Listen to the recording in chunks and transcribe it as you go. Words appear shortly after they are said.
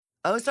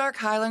Ozark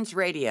Highlands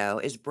Radio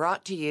is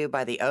brought to you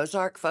by the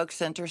Ozark Folk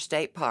Center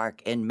State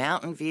Park in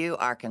Mountain View,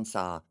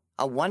 Arkansas,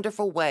 a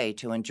wonderful way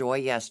to enjoy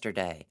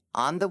yesterday.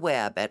 On the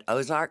web at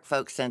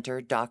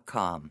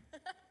ozarkfolkcenter.com.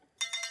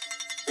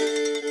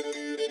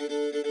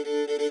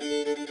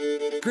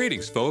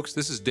 Greetings, folks.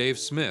 This is Dave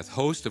Smith,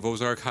 host of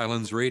Ozark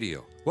Highlands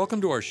Radio.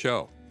 Welcome to our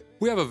show.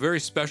 We have a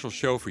very special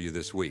show for you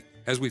this week,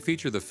 as we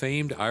feature the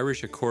famed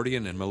Irish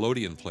accordion and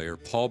melodeon player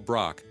Paul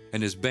Brock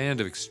and his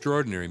band of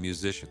extraordinary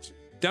musicians.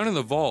 Down in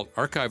the vault,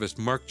 archivist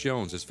Mark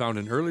Jones has found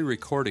an early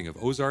recording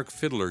of Ozark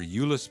fiddler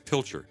Euless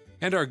Pilcher,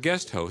 and our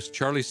guest host,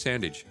 Charlie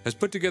Sandage, has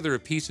put together a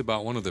piece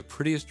about one of the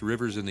prettiest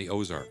rivers in the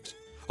Ozarks.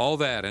 All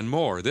that and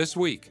more this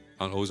week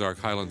on Ozark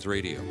Highlands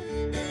Radio.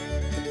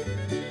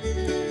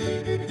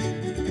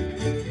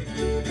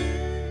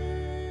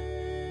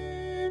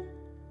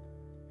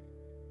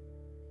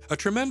 A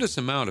tremendous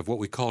amount of what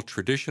we call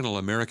traditional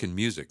American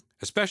music,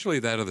 especially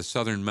that of the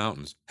Southern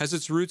Mountains, has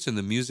its roots in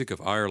the music of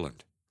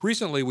Ireland.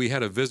 Recently, we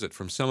had a visit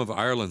from some of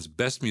Ireland's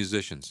best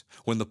musicians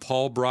when the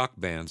Paul Brock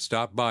Band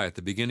stopped by at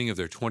the beginning of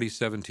their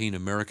 2017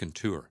 American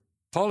tour.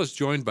 Paul is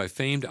joined by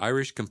famed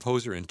Irish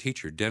composer and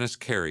teacher Dennis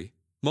Carey,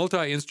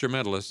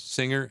 multi-instrumentalist,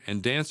 singer,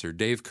 and dancer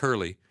Dave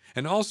Curley,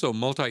 and also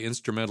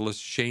multi-instrumentalist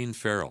Shane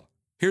Farrell.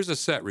 Here's a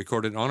set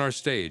recorded on our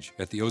stage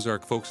at the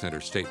Ozark Folk Center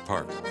State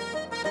Park.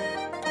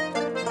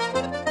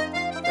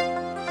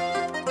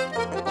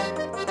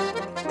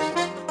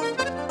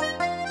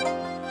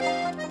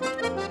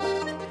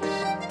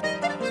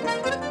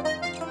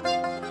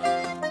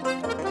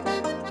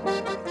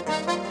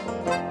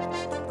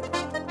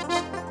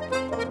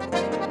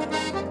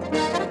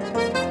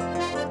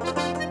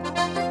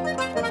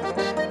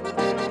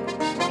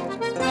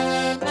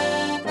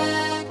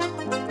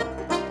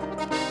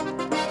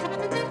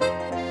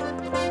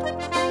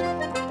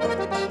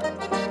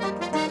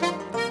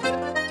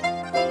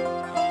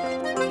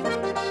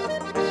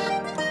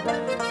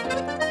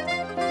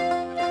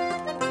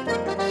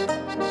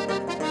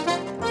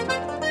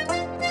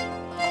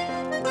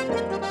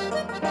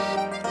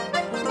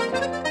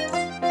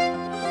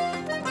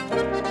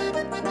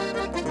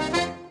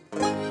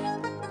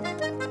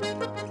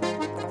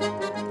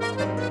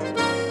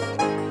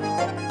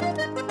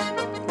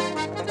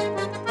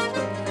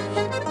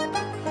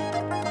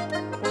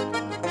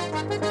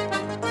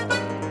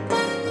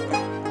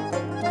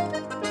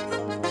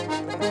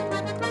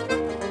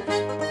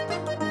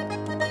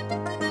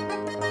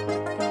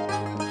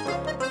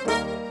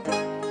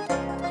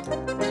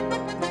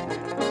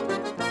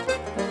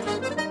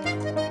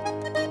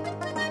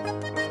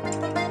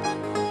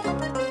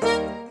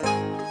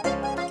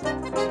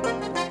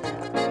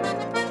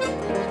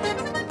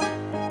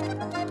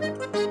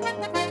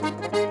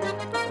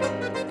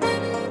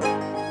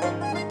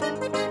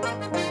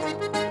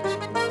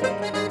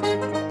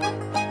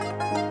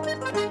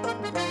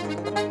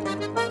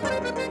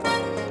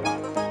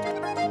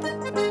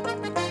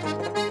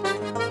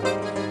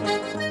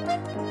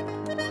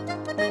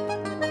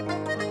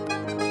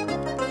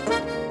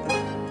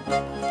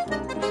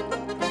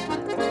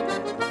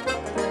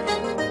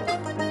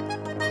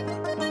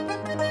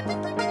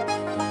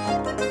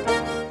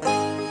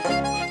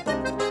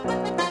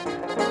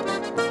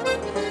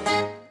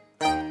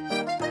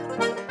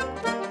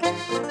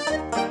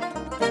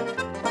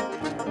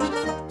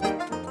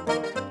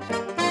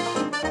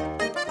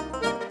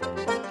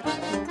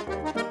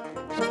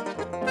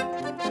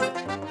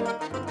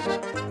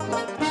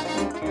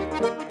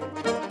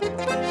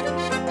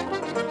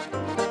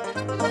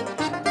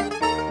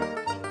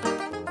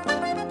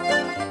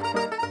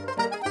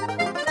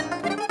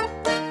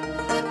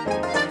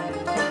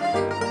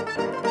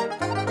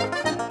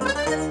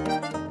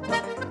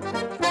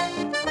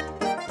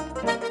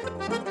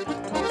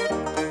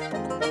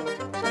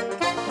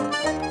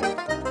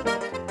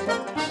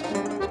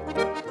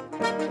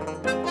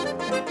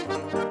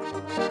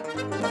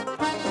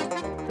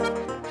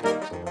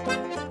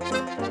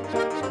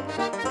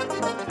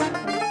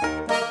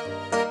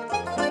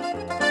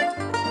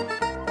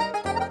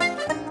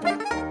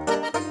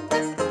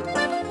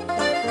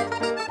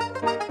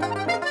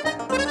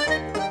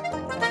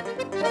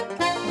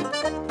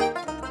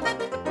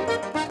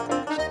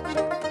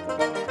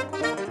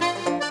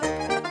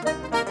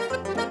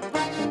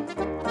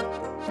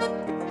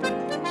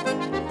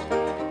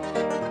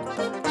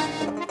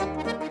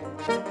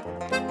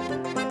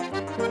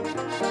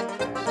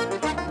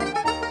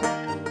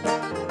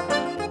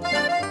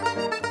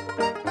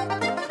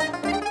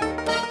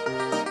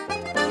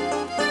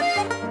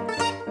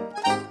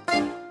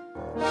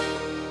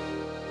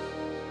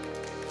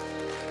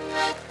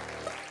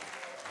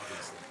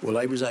 Well,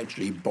 I was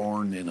actually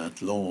born in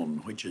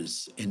Athlone, which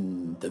is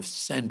in the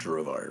centre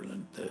of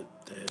Ireland, the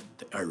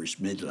Irish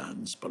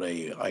Midlands. But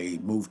I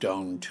moved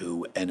down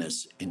to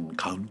Ennis in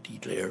County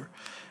Clare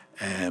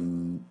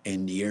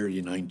in the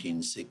early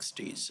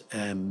 1960s.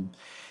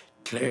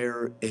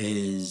 Clare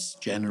is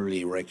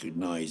generally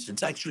recognised.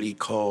 It's actually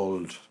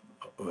called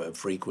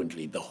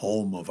frequently the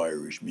home of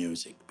Irish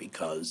music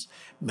because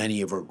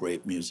many of our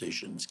great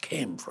musicians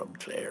came from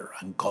Clare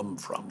and come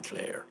from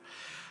Clare.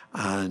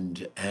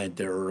 And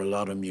there are a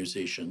lot of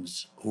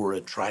musicians who are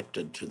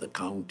attracted to the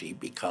county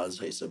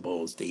because, I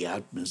suppose, the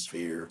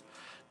atmosphere,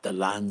 the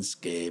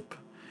landscape,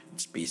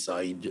 it's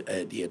beside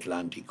the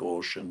Atlantic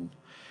Ocean.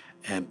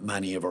 And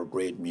many of our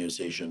great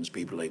musicians,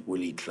 people like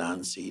Willie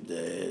Clancy,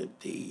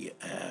 the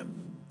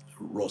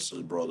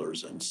Russell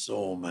Brothers, and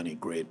so many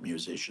great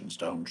musicians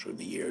down through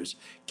the years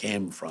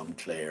came from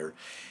Clare.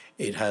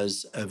 It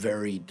has a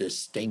very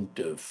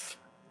distinctive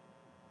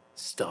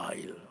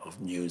style of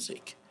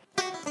music.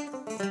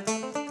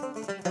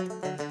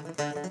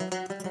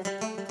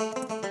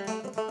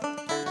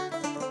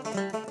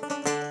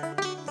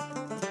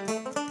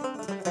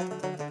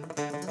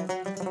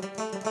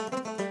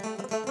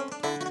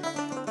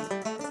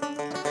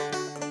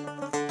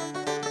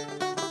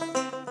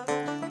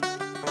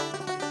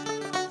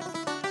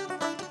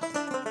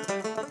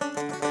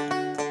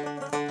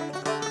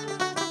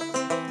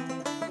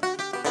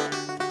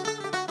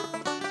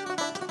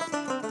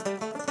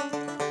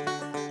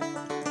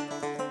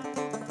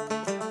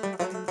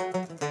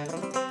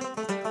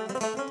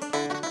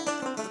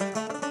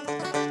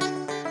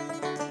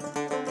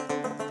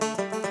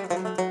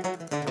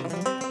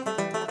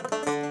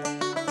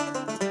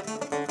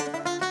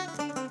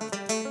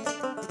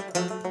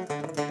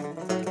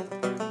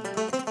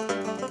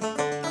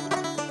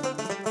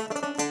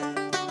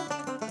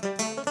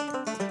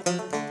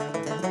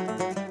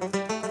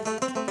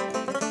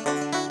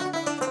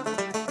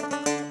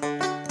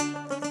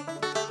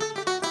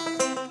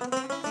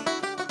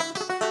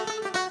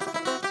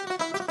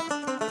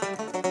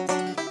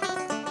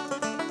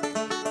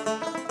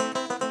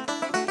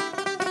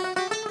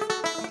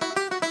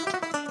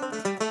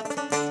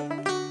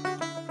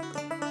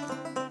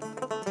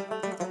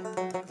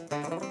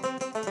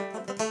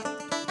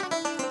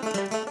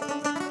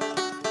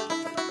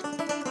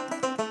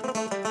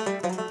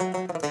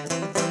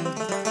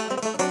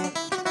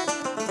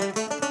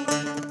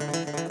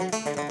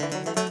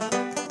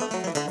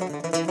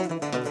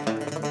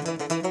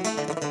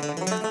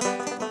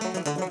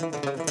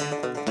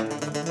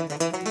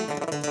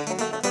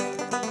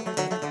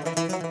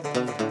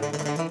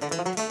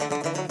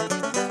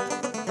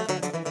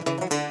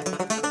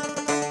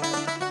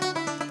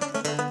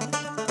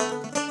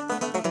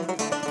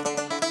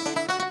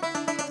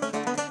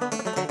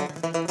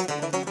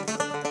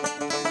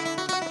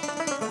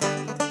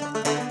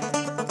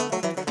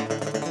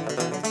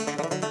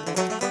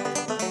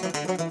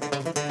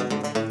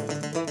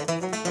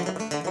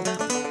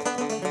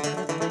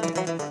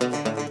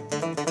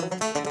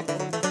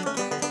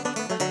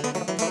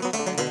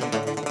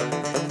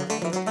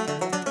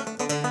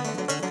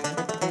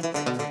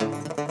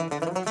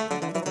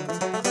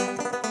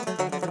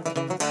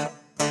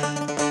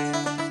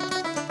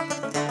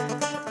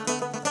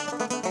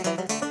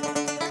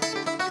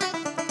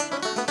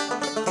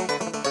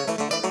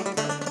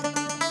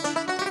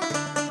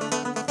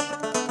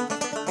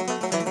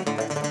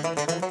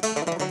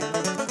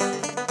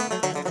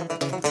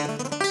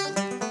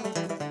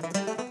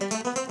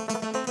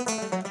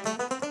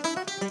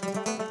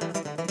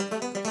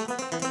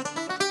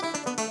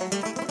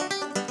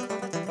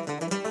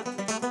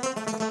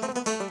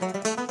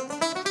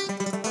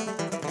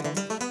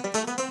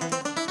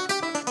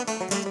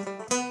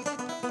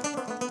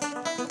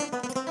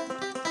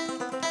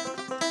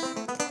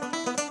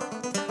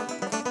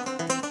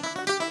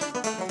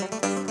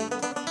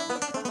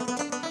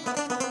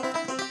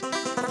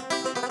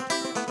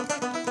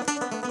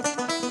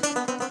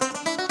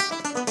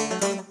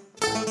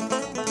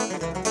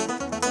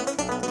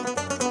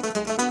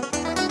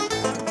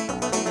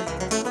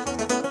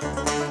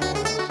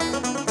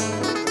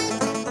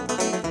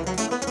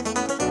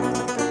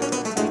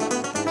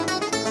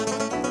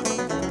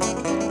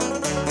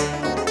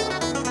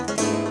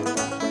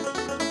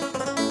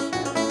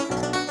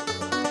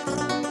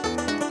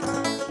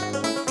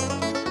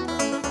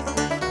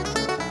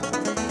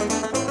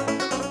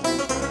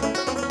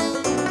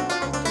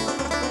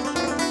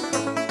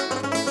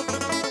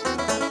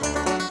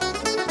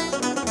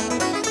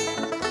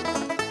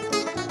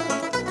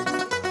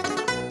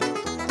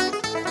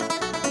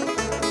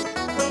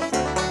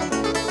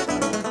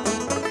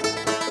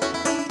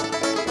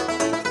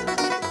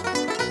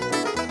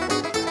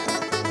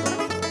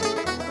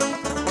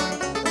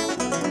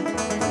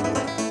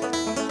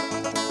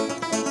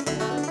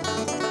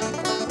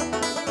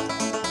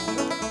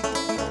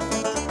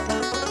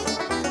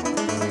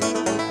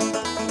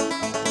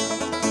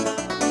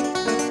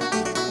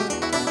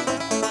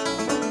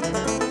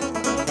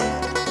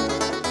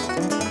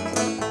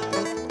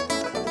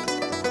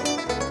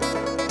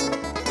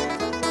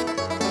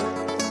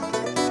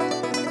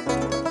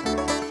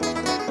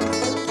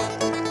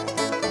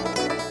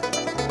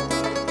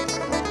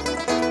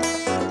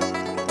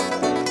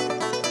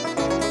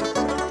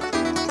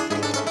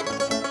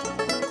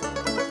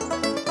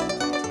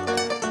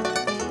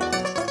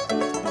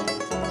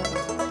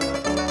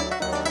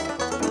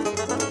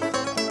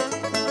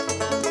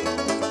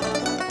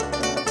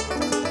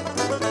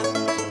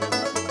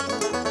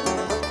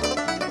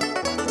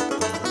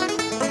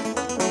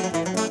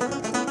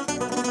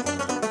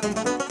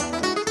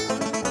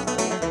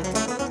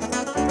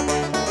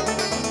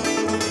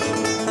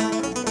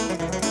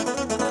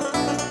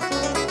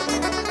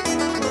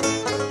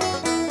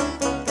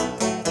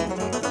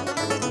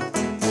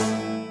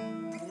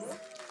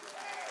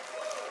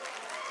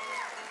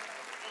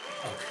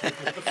 a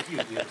few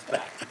years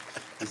back.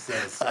 He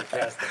says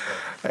sarcastically.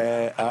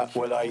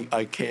 Well,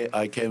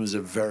 I came as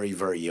a very,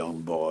 very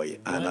young boy,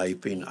 and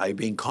I've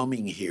been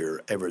coming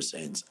here ever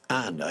since.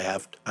 And I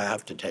have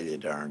to tell you,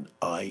 Darren,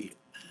 I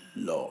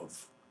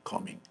love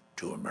coming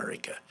to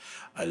America.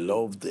 I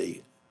love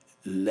the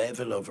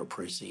level of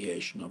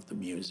appreciation of the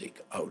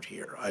music out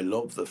here. I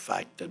love the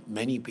fact that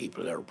many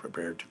people are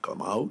prepared to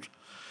come out,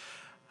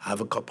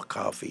 have a cup of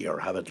coffee or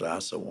have a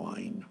glass of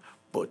wine,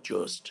 but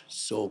just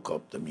soak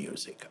up the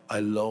music. I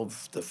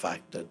love the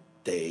fact that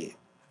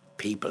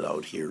people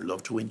out here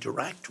love to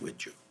interact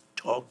with you,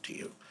 talk to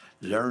you,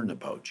 learn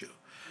about you,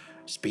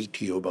 speak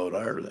to you about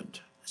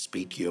Ireland,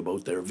 speak to you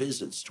about their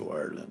visits to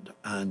Ireland.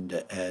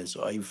 And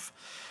so I've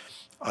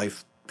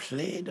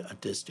played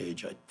at this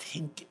stage, I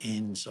think,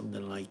 in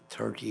something like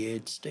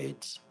 38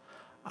 states.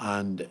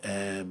 And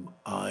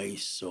I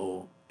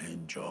so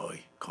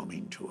enjoy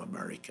coming to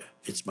America.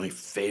 It's my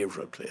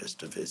favorite place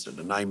to visit.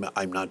 And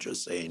I'm not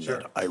just saying Sure.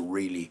 that. I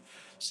really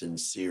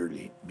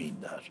sincerely mean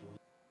that.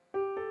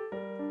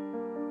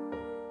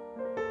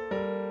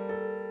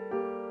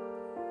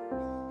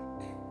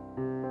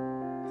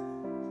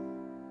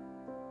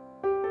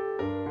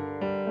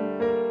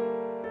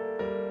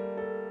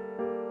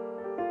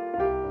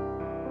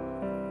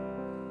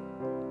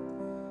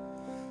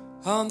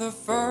 On the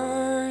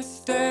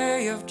first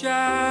day of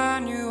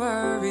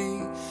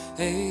January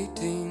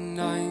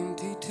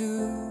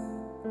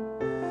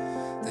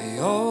 1892, they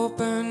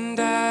opened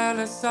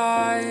Ellis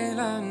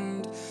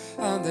Island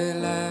and they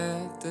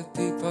let the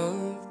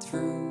people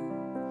through.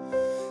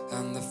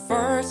 And the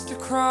first to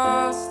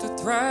cross the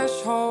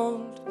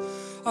threshold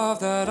of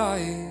that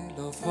Isle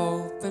of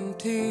Hope and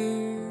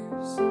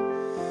Tears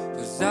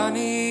was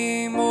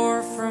Annie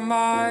Moore from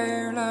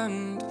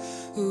Ireland,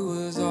 who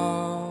was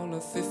all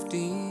of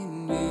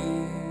 15 years.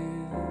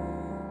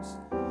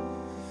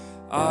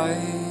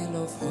 Isle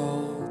of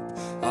hope,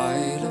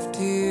 Isle of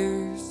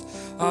tears,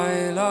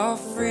 Isle of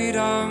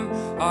freedom,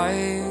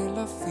 Isle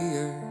of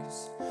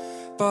fears.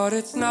 But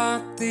it's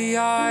not the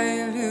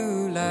isle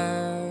you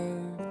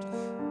left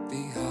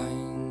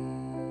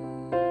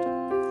behind.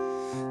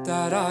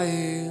 That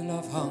Isle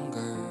of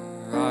hunger,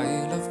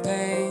 Isle of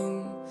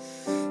pain,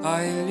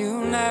 Isle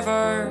you'll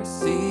never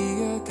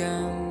see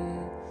again.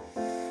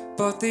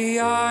 But the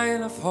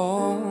Isle of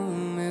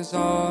home is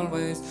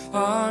always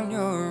on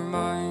your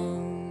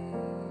mind.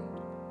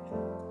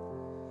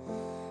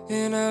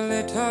 In a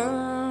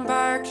little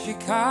bag she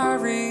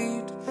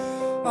carried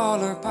all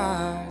her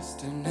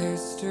past and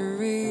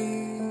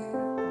history,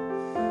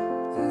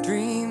 and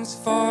dreams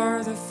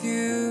for the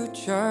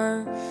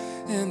future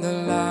in the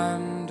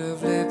land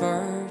of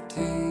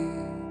liberty.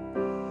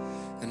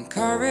 And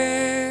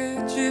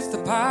courage is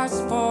the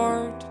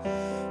passport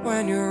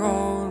when your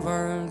old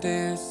world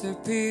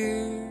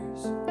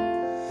disappears.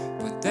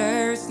 But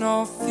there's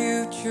no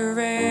future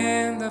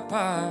in the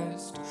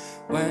past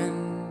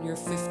when you're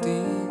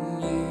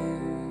 15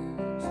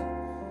 years.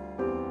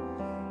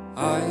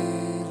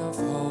 Isle of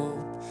hope,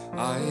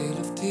 Isle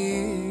of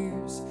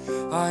tears,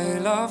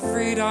 Isle of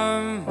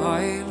freedom,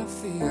 Isle of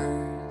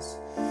fears.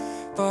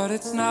 But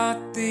it's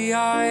not the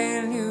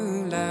isle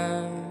you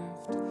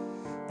left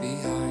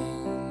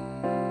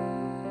behind.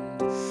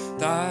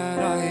 That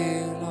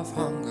Isle of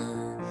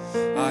hunger,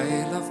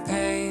 Isle of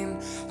pain,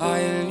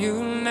 Isle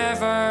you'll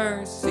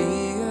never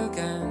see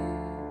again.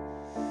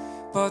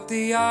 But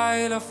the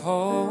Isle of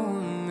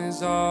home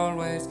is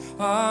always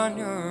on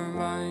your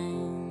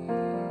mind.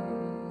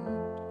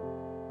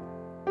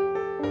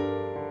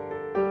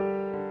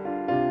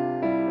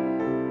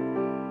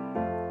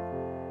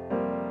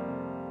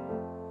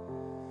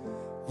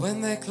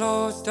 When they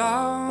closed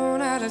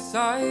down Ellis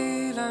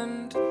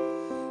Island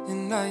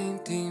in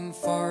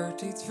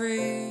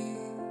 1943,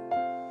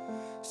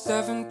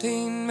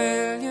 17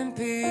 million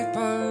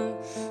people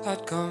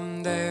had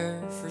come there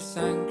for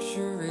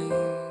sanctuary.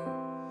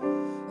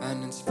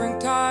 And in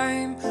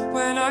springtime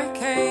when I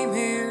came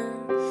here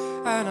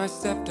and I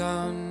stepped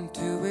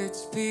onto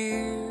its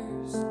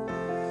piers,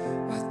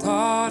 I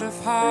thought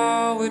of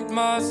how it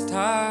must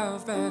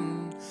have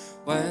been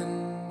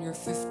when you're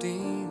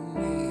 15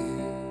 years.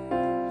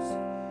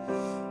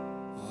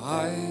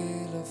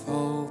 Isle of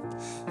hope,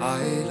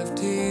 Isle of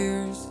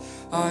tears,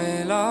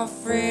 Isle of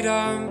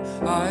freedom,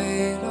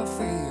 Isle of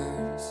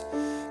fears.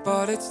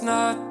 But it's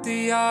not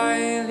the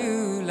isle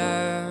you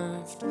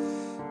left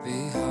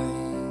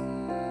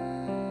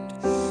behind.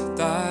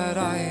 That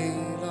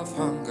Isle of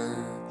hunger,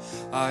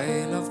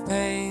 Isle of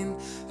pain,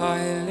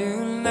 Isle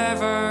you'll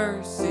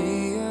never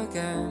see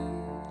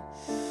again.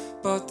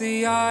 But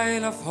the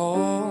Isle of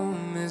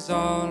home is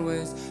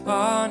always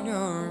on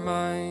your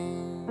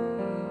mind.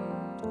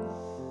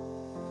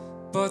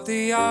 But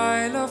the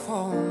Isle of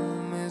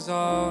home is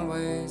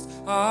always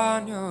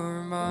on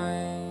your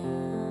mind.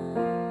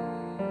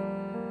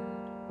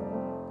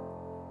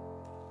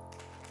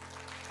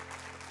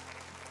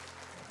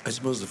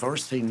 suppose the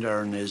first thing,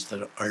 Darren, is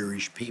that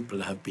Irish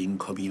people have been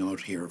coming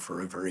out here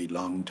for a very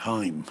long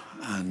time.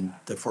 And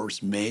the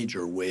first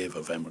major wave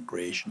of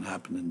emigration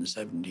happened in the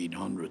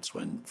 1700s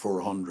when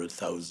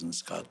 400,000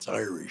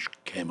 Scots-Irish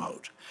came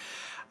out.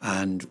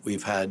 And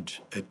we've had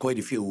quite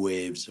a few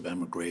waves of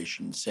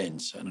emigration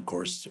since. And of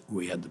course,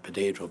 we had the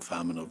potato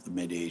famine of the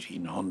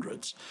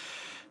mid-1800s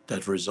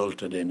that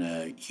resulted in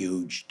a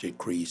huge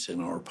decrease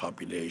in our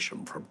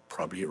population from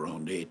probably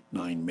around 8-9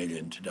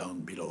 million to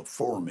down below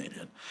 4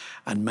 million.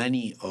 And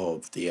many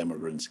of the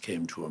immigrants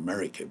came to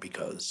America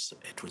because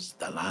it was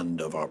the land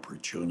of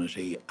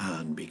opportunity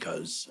and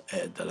because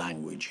the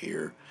language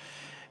here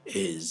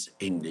is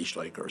English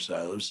like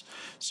ourselves.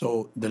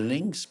 So the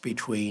links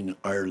between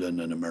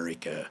Ireland and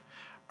America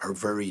are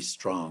very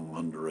strong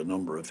under a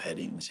number of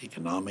headings: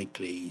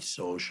 economically,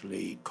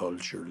 socially,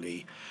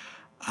 culturally.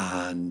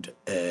 And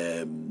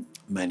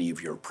many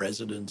of your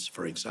presidents,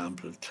 for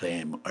example,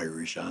 claim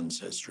Irish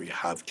ancestry,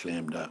 have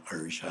claimed that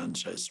Irish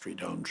ancestry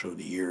down through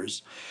the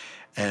years.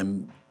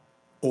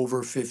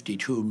 Over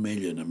 52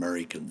 million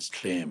Americans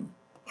claim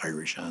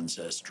Irish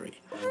ancestry.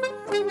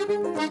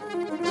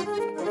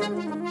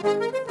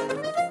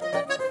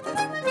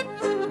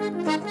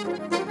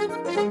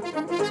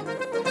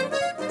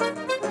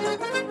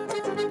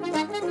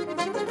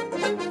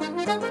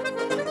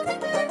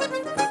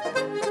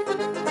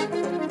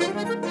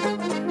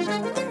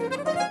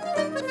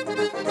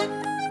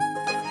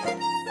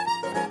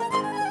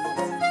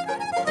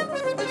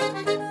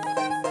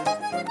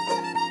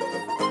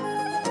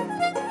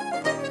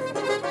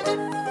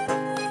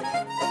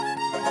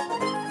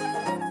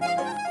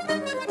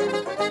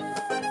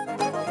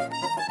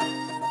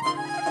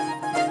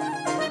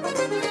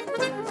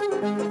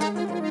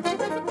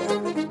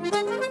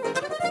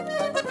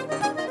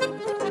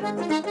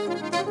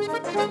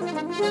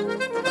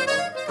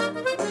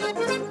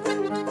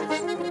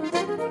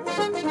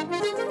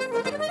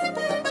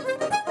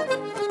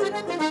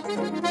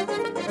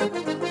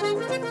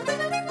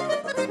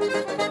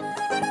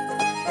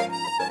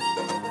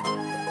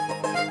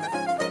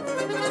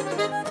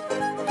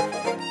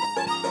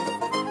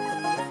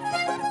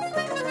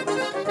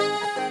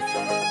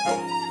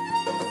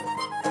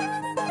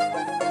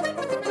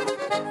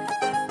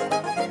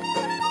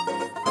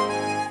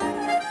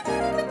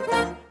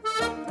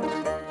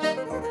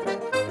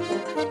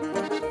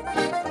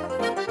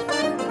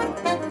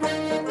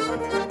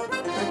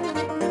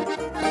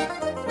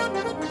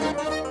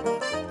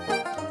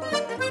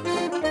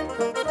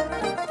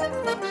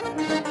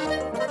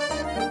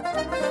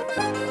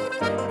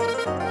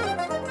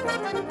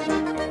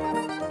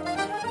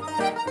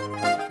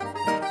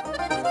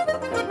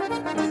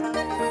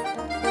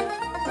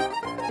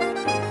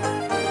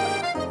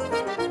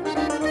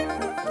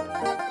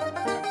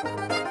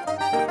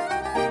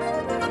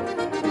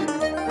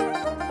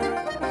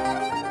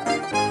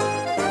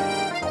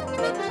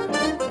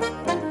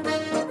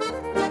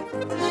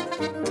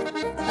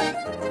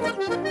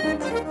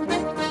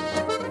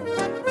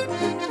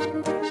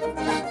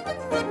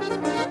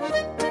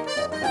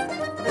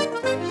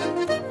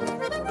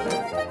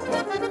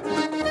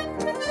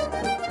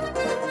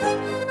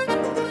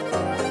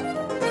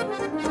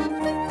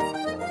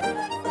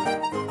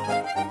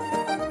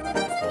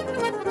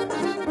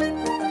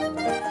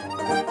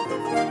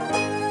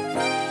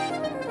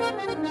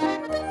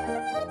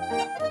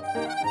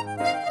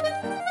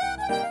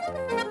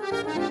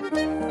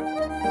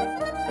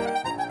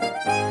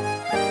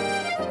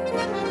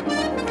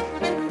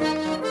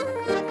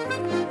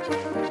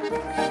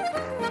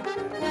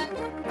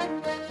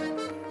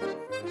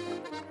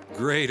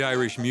 Great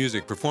Irish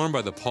music performed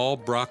by the Paul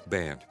Brock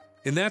Band.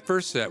 In that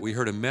first set, we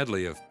heard a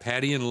medley of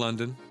Paddy in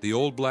London, the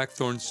Old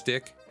Blackthorn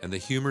Stick, and the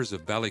Humours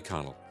of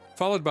Ballyconnell,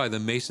 followed by the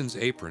Mason's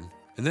Apron,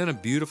 and then a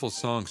beautiful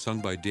song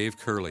sung by Dave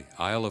Curley,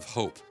 Isle of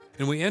Hope.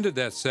 And we ended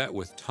that set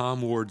with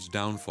Tom Ward's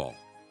Downfall.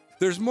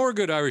 There's more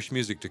good Irish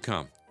music to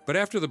come, but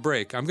after the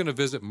break, I'm going to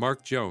visit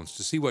Mark Jones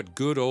to see what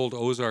good old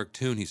Ozark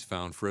tune he's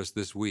found for us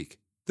this week.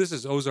 This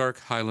is Ozark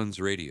Highlands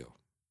Radio.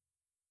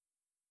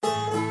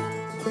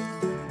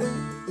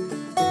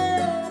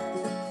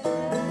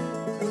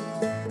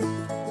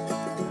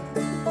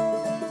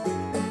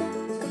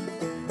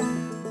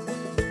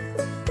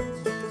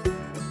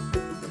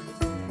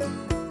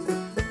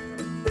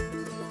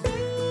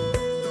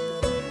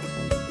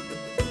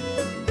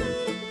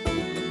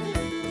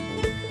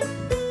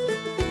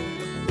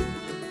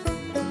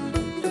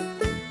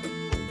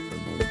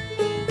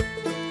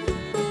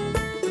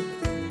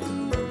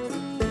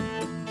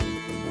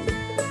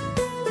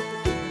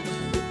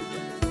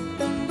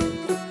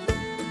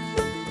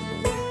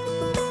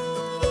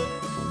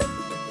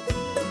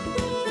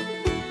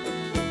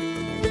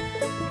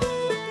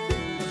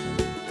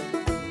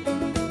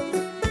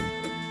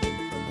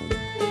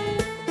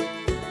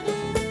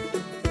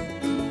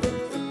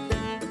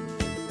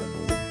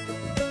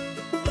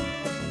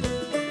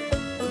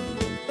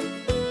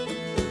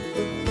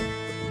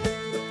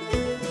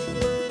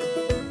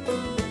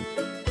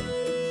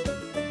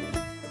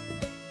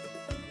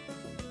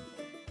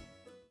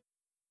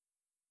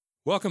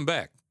 Welcome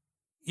back.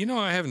 You know,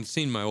 I haven't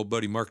seen my old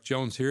buddy Mark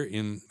Jones here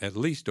in at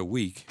least a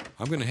week.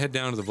 I'm going to head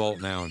down to the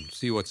vault now and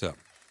see what's up.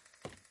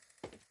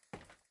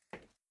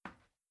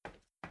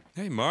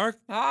 Hey, Mark.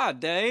 Hi,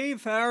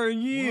 Dave. How are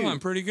you? Well, I'm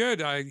pretty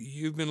good.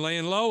 You've been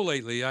laying low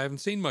lately. I haven't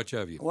seen much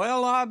of you.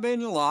 Well, I've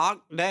been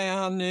locked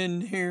down in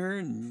here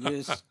and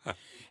just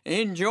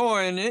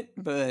enjoying it,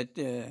 but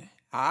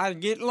I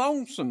get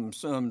lonesome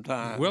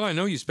sometimes. Well, I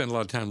know you spend a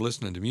lot of time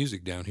listening to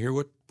music down here.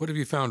 What have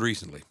you found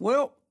recently?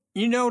 Well,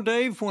 you know,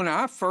 Dave, when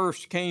I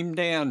first came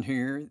down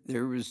here,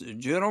 there was a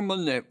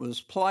gentleman that was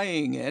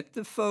playing at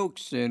the Folk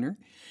Center,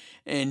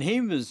 and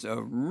he was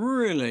a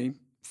really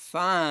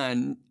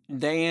fine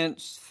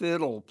dance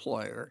fiddle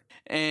player.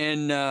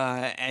 And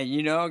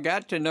you know, I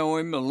got to know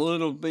him a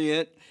little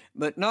bit,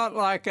 but not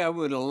like I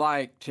would have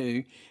liked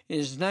to.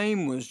 His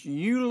name was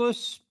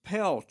Euless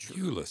Pelcher.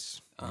 Euless.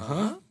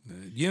 Uh-huh.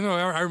 You know,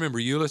 I remember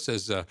Euless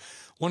as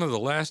one of the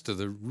last of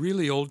the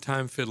really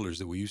old-time fiddlers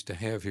that we used to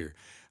have here.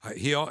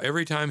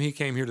 Every time he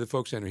came here to the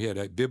Folk Center, he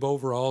had bib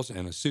overalls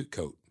and a suit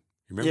coat.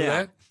 You remember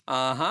that?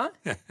 Uh-huh.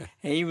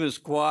 He was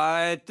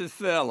quite the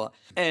fella.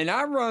 And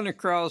I run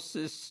across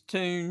this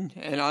tune,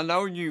 and I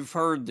know you've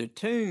heard the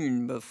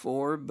tune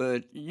before,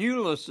 but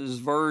Euless's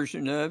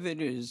version of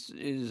it is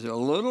a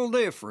little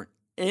different.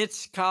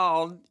 It's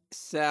called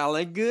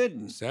Sally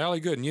Gooden.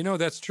 Sally Gooden. You know,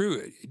 that's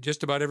true.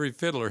 Just about every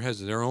fiddler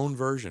has their own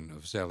version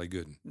of Sally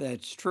Gooden.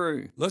 That's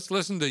true. Let's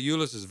listen to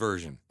Euless's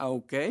version.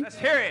 Okay. Let's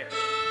hear it.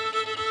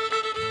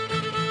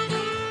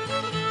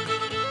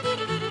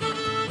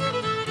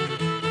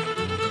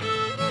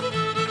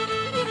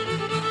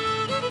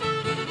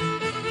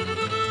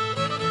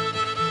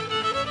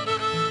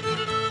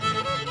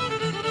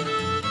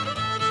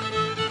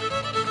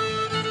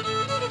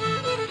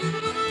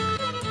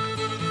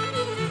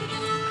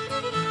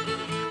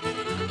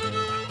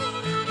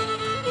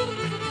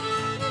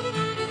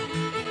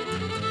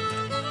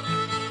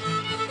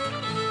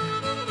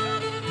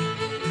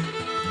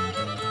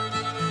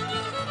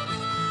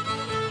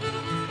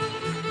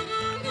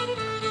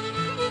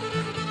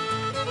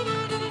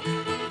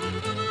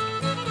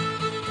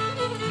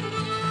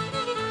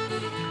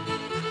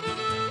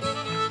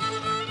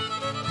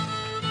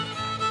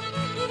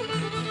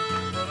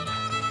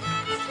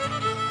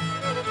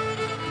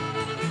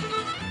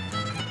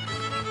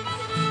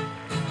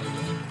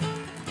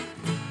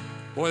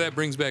 Boy, that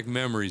brings back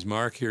memories,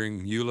 Mark,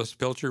 hearing Euless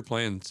Pelcher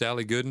playing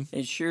Sally Gooden.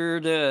 It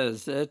sure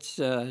does. That's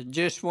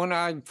just when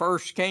I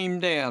first came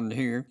down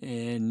here,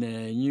 and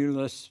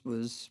Euless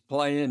was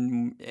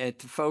playing at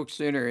the Folk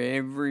Center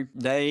every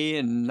day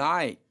and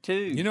night, too.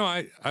 You know,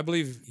 I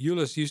believe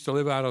Euless used to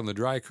live out on the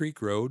Dry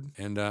Creek Road,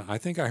 and I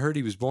think I heard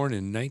he was born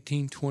in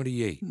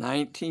 1928.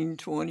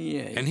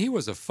 1928. And he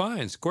was a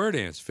fine square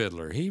dance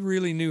fiddler. He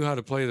really knew how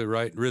to play the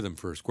right rhythm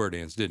for a square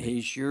dance, didn't he?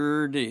 He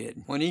sure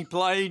did. When he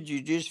played,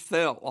 you just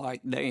felt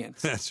like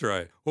dance. That's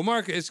right. Well,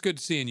 Mark, it's good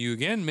seeing you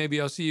again. Maybe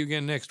I'll see you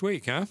again next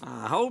week, huh?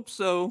 I hope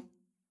so.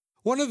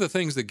 One of the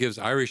things that gives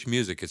Irish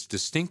music its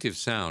distinctive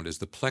sound is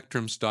the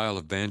plectrum style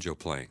of banjo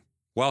playing.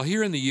 While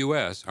here in the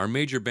U.S., our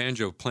major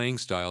banjo playing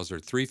styles are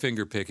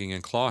three-finger picking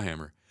and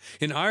clawhammer,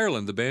 in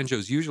Ireland the banjo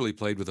is usually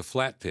played with a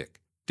flat pick.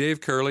 Dave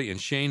Curley and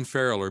Shane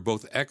Farrell are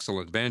both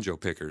excellent banjo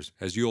pickers,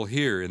 as you'll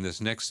hear in this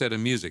next set of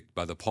music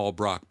by the Paul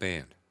Brock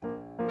Band.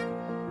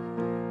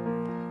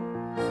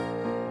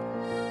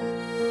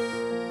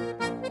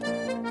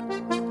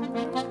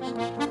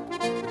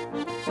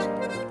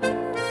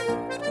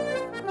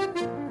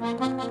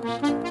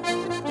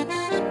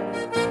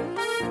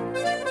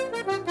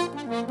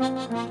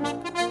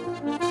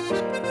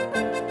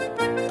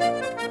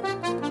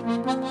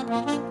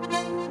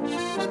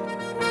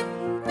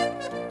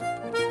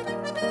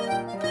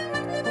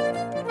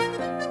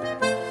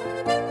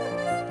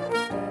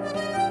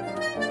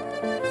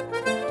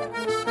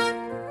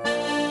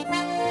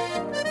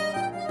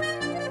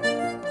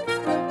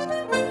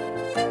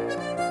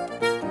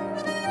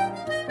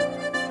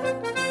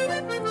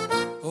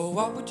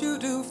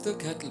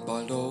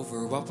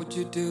 What would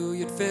you do?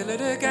 You'd fill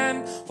it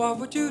again. What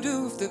would you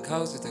do if the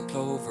cows ate the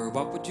clover?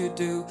 What would you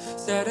do?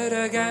 Said it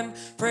again.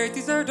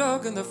 Praties are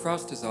dug and the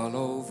frost is all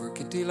over.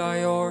 Kitty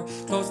Lior,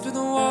 close to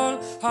the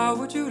wall. How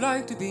would you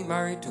like to be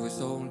married to a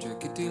soldier?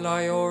 Kitty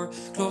Lior,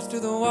 close to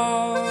the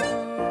wall.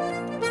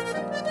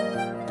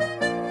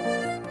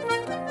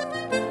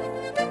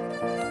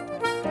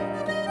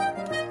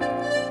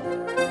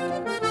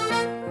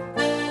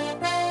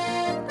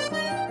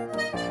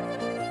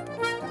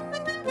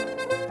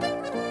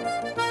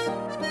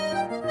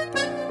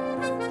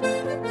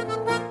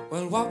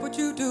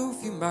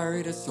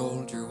 Married a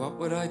soldier, what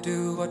would I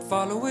do? I'd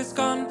follow his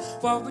gun.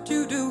 What would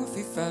you do if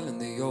he fell in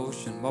the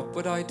ocean? What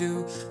would I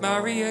do?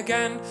 Marry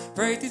again.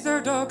 Praties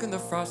are dug and the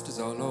frost is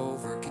all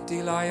over.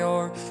 Kitty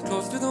Lior,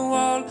 close to the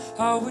wall.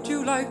 How would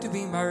you like to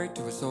be married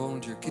to a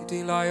soldier?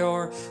 Kitty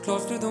Lior,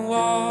 close to the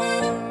wall.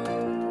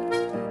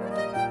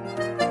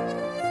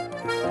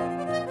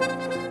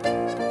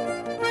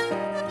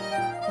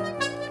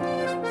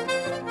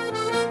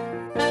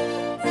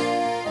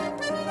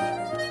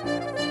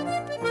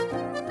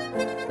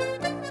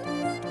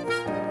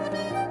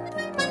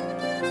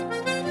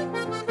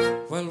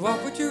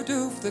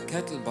 if the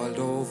kettle boiled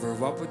over?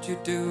 What would you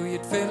do?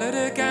 You'd fill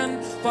it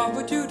again. What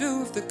would you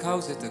do if the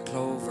cows ate the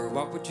clover?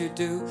 What would you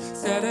do?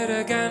 Said it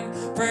again.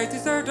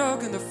 Praises are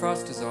dug and the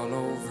frost is all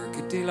over.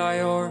 Kitty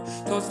Lior,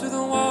 close to the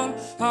wall.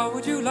 How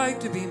would you like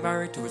to be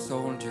married to a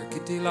soldier?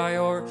 Kitty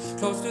Lior,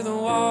 close to the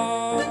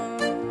wall.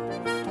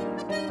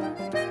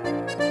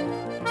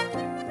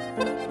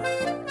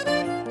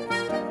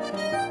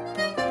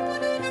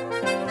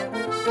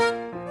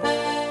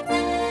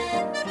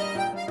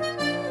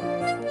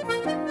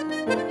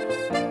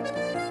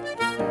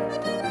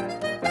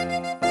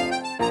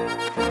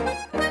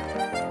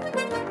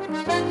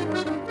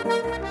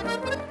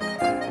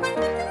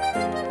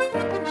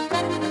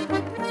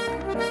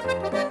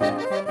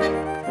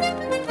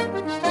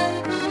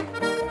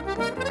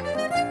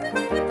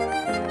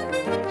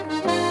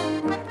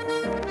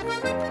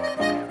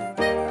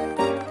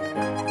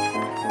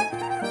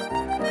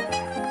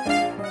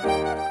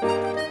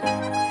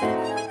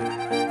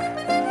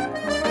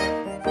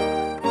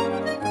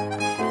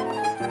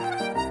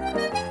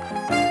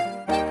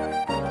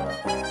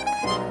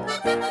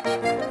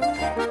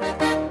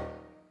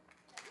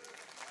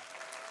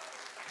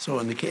 So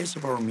in the case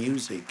of our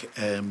music,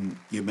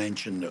 you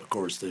mentioned, of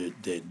course,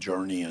 the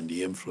journey and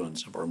the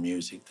influence of our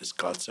music. The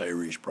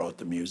Scots-Irish brought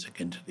the music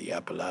into the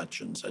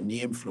Appalachians, and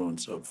the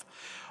influence of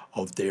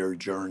their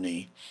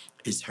journey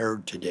is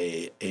heard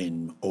today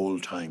in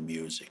old-time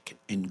music,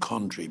 in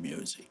country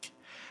music,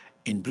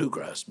 in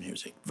bluegrass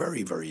music,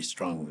 very, very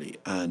strongly.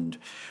 And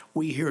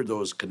we hear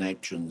those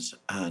connections.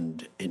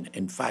 And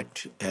in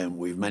fact,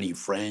 we've many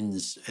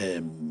friends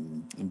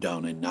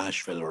down in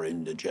Nashville or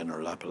in the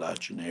general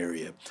Appalachian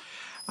area.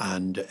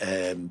 And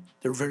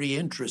they're very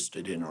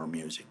interested in our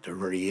music. They're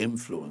very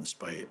influenced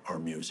by our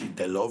music.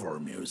 They love our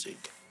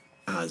music,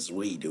 as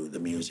we do the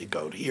music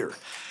out here.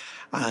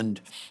 And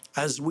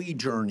as we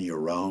journey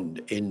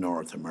around in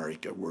North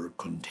America, we're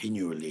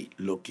continually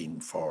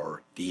looking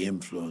for the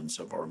influence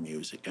of our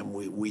music, and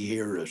we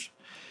hear it.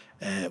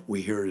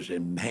 We hear it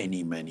in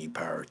many, many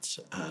parts.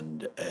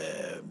 And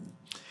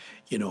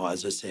you know,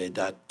 as I say,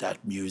 that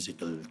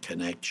musical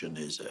connection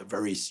is a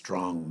very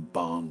strong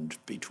bond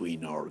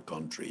between our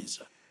countries.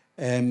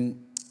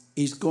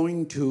 He's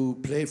going to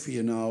play for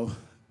you now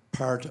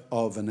part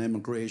of an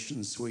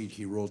emigration suite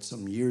he wrote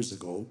some years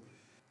ago.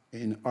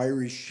 In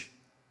Irish,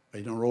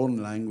 in our own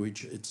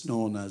language, it's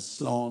known as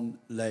Slán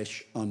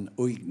leis an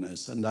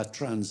uignas, and that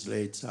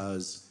translates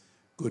as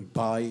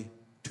goodbye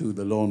to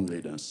the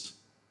loneliness.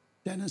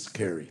 Dennis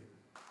Carey.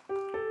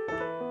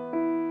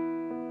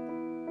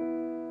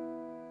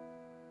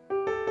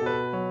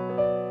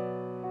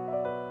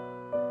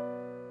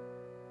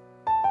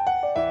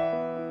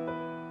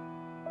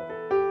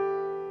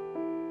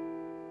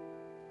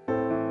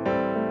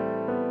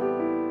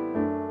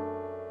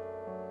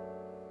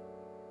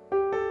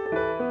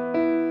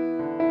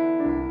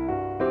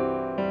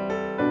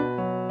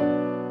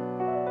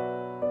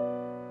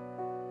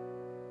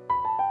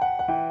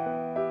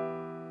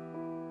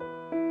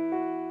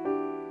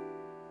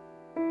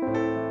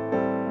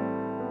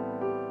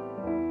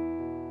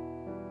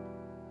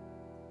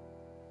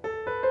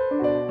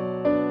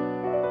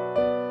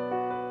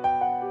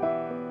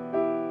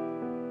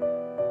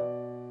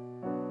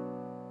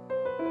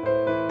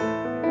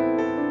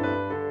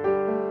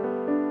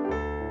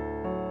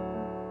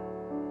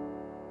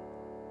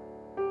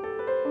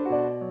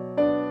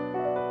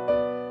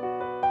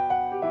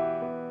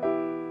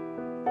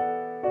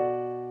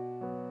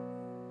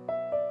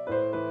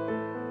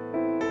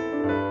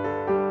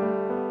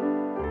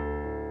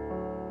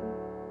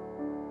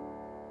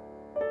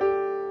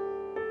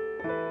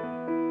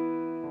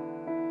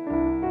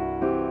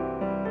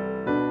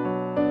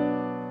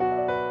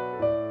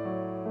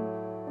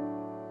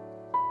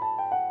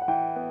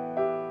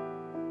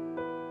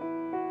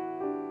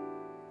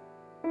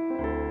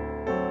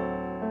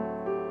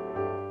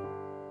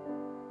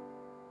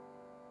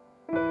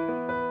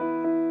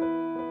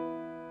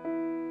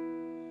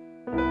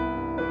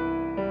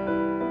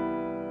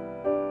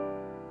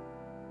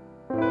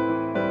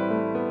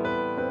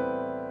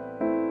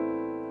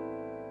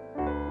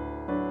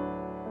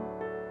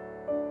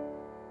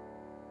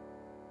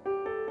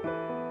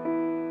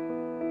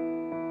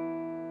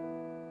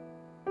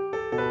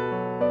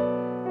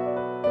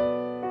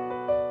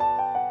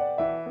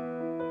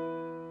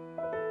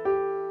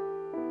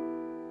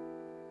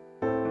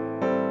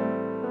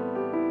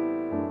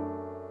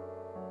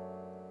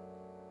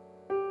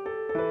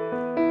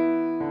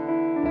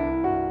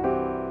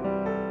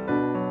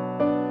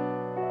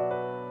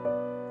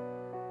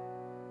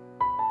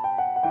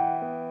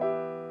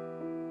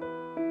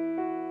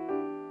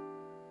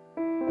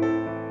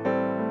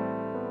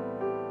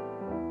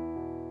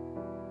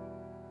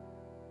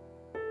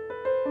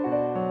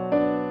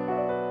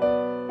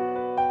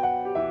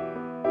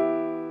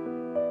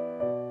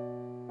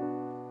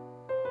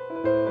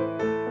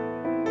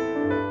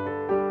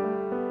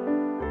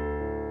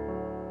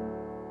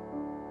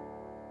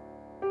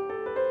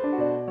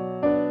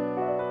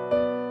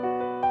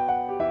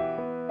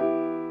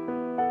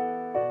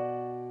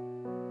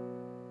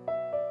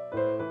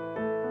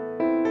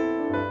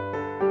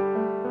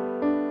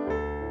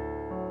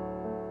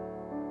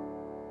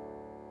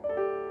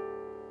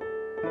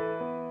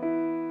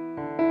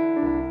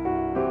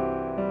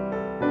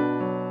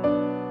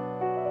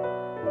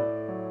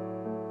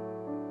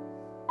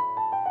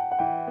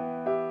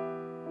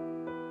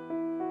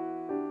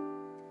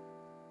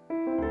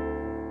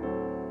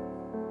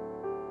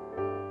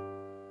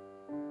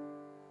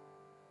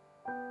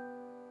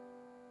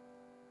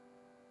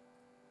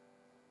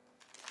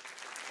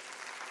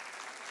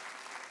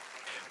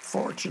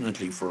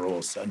 Fortunately for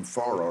us and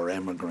for our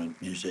emigrant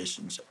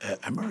musicians,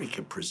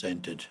 America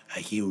presented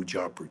a huge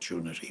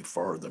opportunity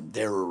for them.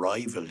 Their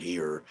arrival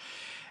here,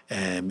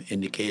 in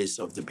the case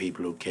of the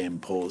people who came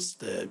post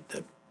the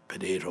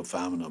potato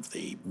famine of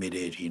the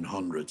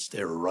mid-1800s,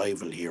 their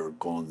arrival here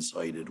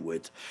coincided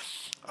with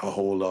a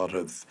whole lot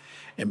of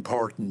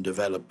important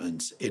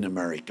developments in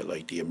America,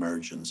 like the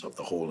emergence of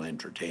the whole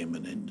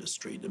entertainment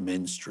industry, the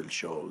minstrel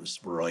shows,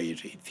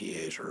 variety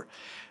theatre,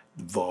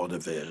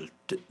 vaudeville,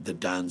 the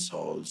dance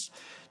halls,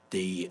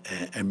 the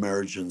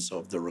emergence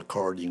of the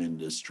recording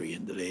industry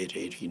in the late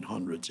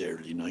 1800s,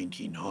 early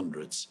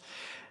 1900s,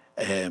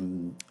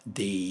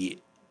 the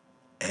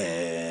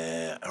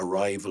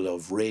arrival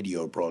of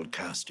radio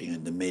broadcasting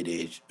in the mid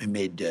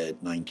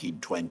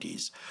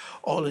 1920s.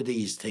 All of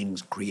these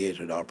things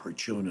created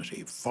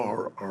opportunity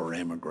for our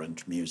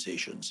emigrant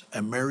musicians.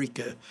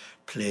 America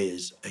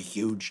plays a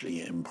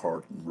hugely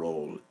important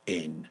role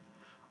in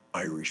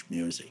Irish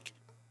music.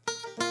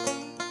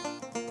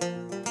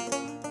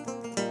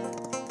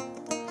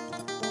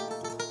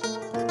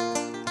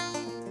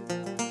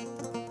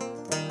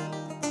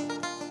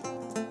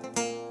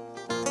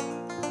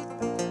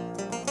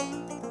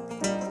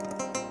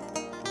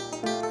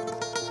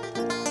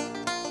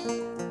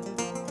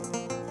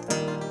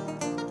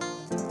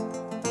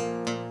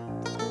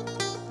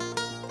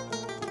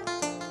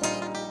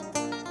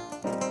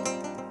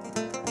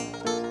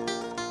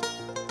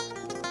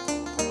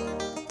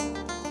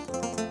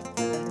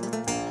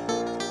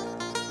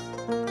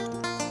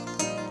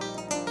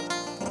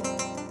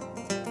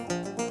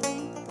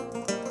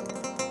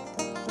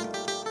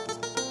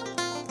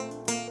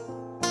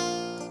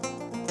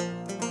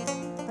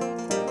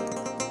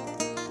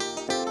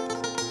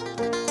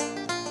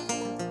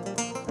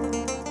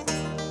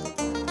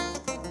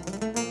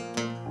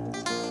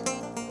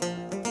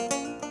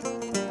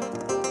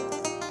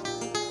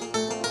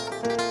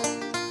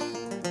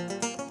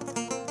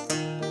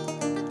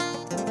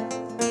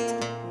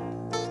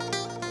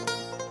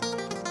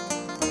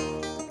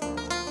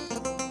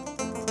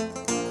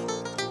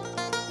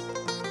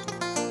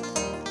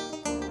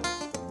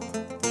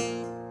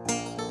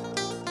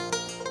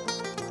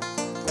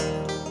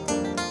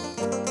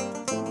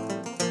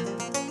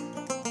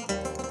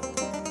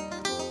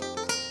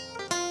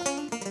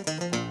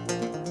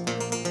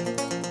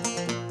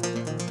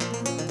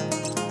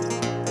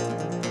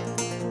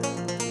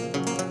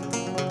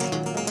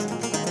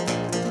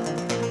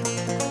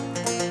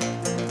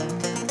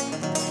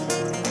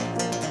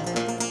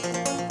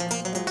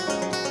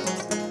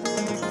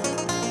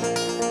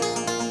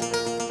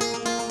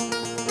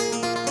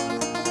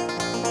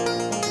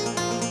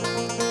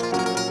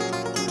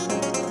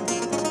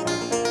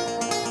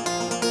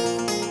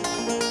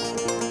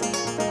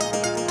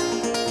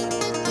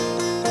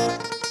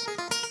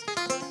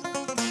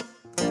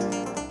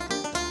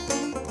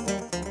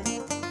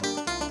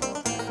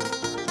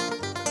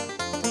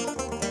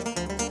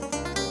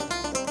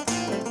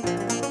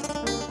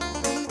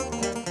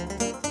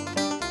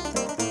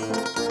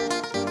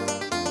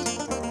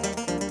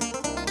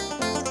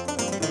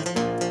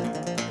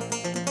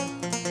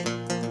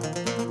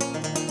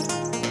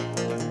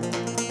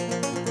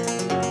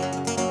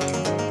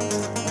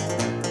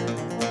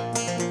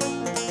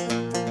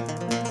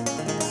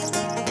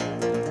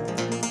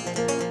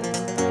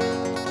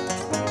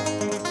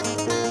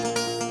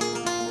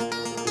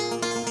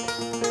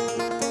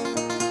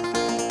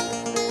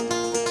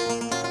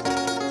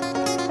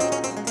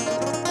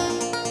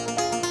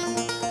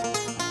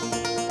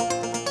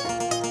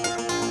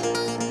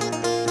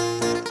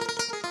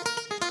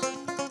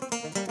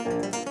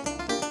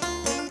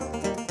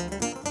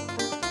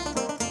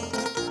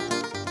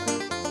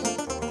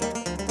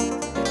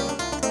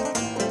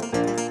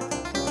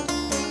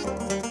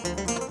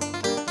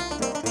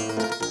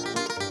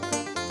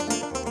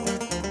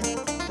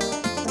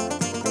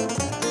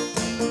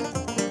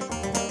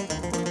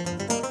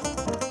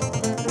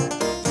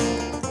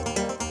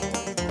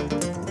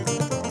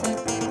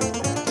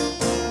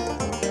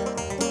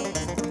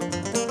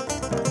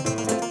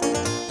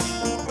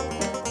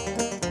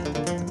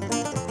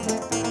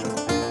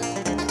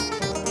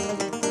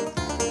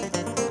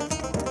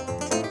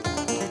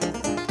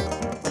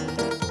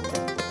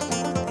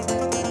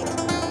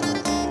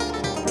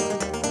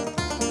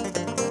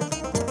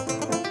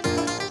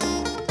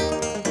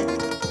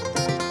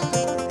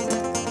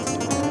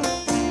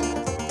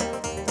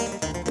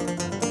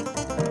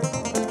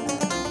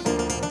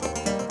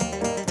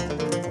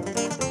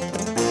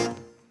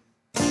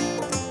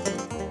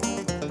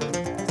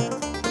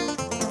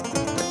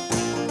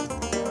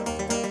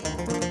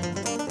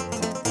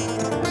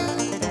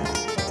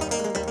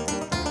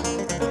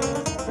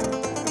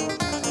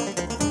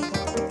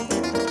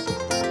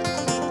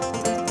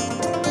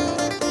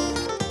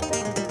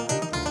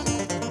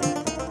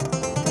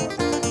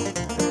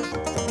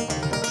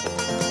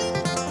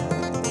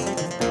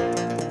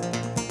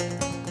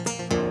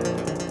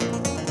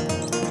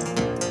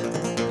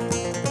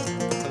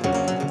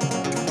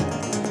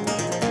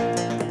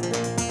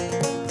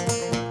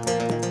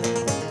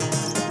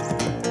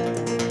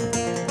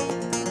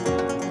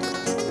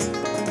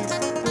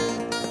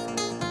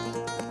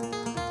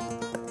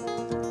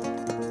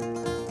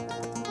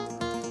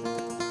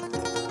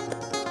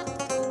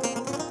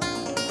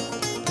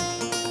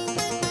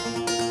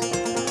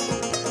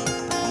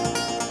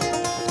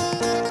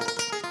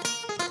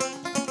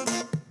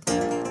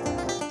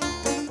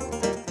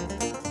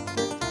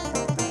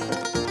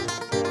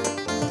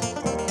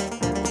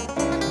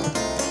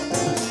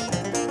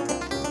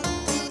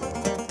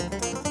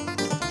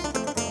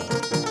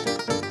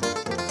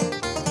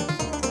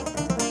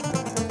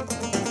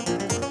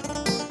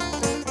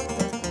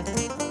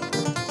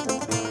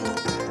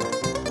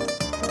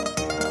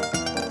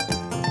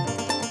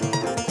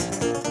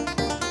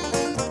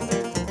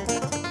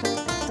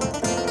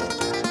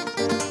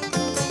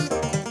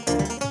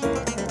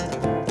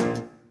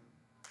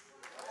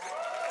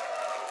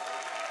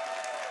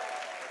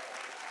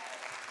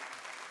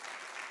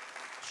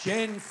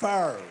 Shane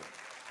Farrell.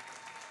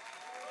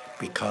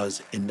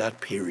 Because in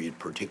that period,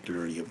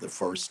 particularly of the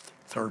first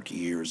 30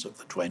 years of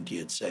the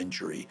 20th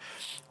century,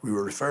 we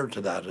refer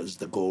to that as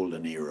the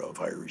golden era of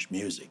Irish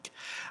music.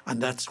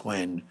 And that's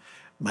when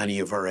many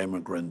of our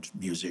immigrant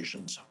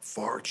musicians,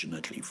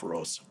 fortunately for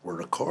us, were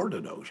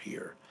recorded out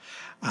here.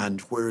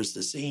 And whereas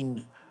the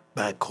scene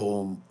back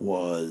home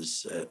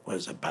was a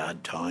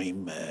bad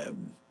time,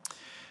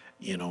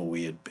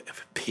 we had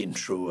been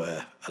through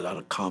a lot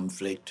of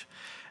conflict.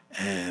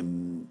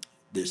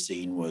 The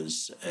scene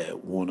was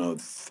one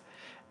of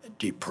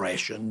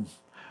depression.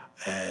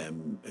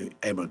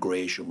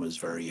 Immigration was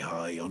very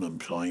high,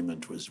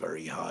 unemployment was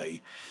very high.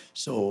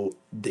 So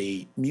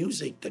the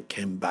music that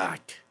came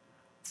back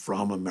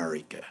from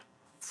America,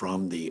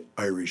 from the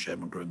Irish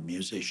immigrant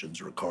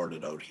musicians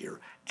recorded out here,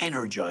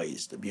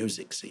 energized the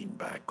music scene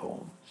back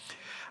home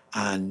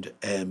and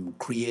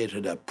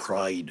created a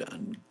pride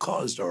and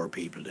caused our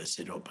people to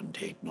sit up and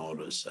take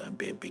notice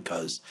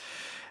because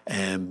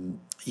the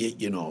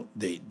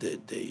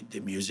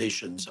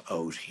musicians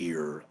out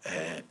here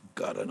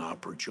got an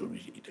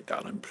opportunity, they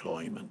got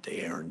employment,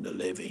 they earned a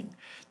living,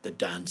 the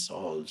dance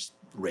halls,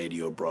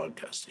 radio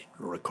broadcasting,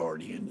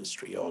 recording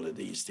industry, all of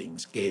these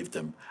things gave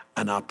them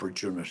an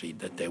opportunity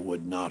that they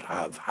would not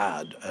have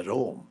had at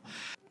home.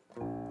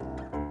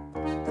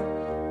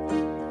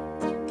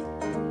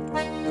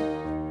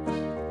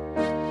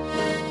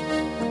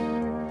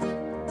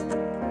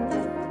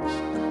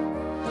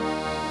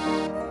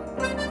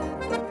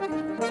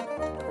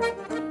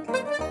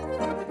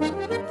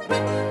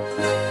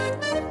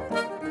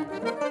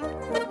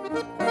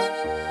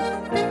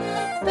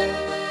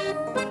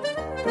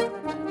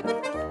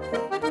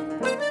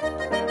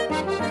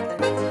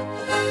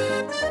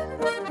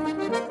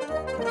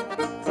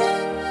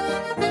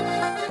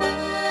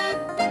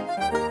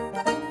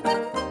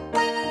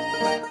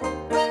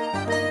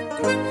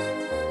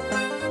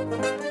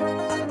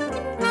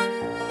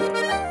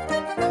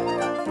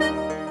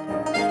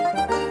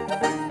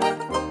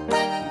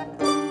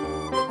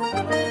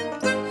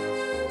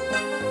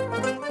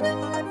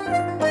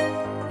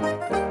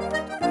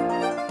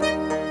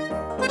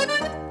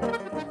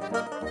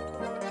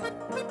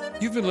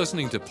 You've been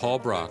listening to Paul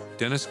Brock,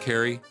 Dennis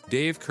Carey,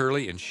 Dave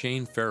Curley, and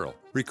Shane Farrell,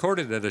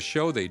 recorded at a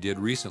show they did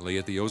recently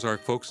at the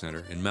Ozark Folk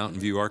Center in Mountain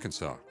View,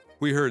 Arkansas.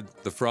 We heard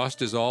The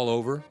Frost Is All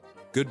Over,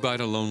 Goodbye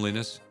to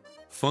Loneliness,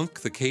 Funk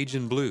the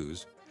Cajun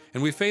Blues,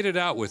 and we faded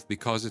out with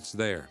Because It's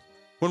There.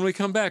 When we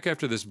come back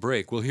after this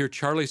break, we'll hear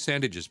Charlie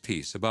Sandage's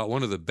piece about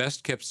one of the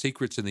best-kept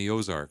secrets in the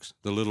Ozarks,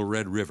 the Little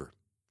Red River.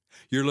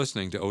 You're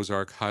listening to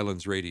Ozark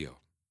Highlands Radio.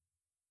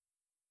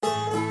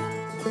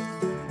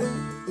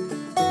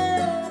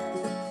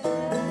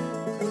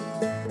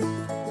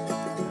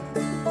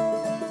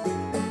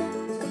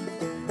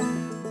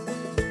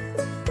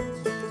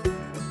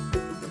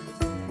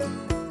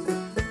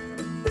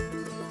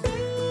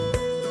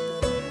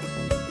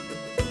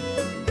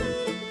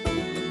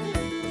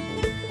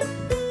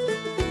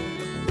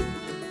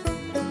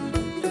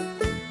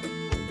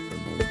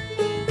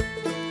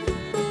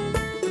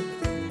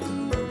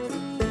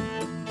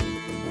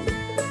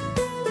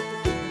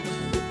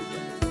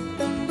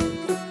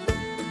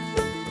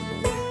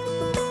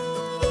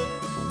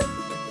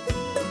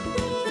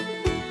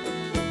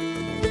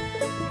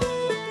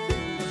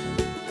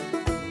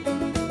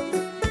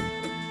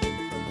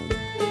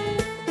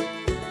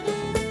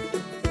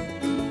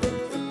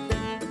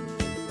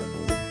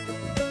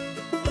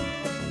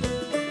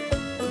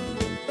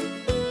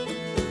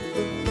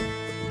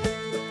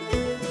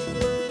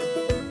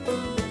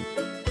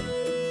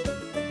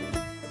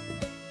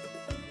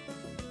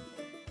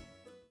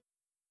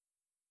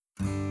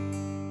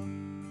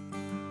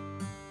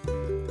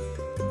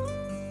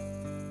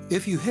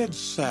 If you head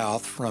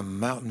south from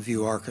Mountain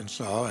View,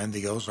 Arkansas and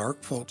the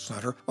Ozark Folk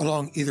Center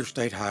along either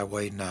State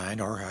Highway 9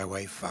 or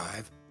Highway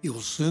 5, you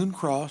will soon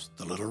cross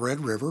the Little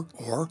Red River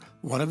or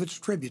one of its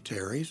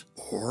tributaries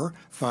or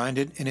find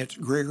it in its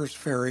Greer's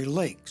Ferry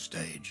Lake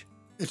stage.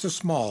 It's a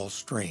small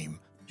stream,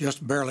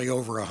 just barely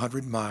over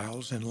 100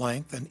 miles in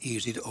length and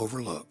easy to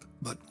overlook.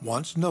 But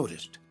once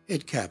noticed,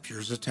 it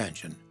captures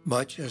attention,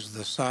 much as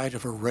the sight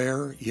of a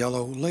rare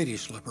yellow lady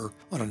slipper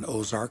on an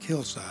Ozark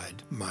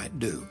hillside might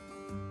do.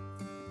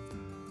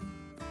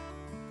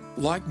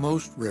 Like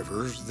most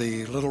rivers,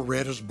 the Little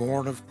Red is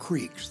born of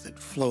creeks that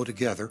flow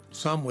together,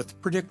 some with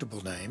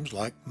predictable names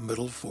like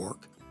Middle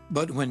Fork.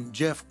 But when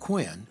Jeff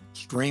Quinn,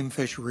 stream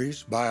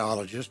fisheries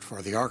biologist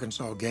for the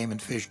Arkansas Game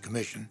and Fish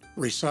Commission,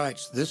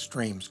 recites this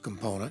stream's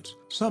components,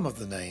 some of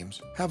the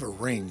names have a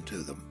ring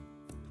to them.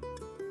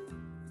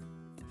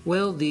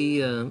 Well,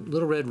 the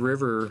Little Red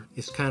River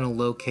is kind of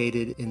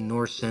located in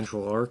north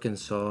central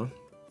Arkansas.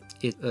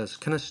 It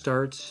kind of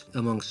starts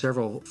among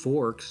several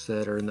forks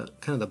that are in the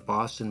kind of the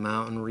Boston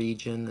Mountain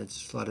region.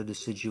 It's a lot of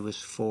deciduous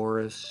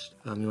forests.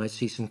 You might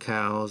see some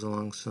cows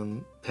along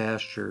some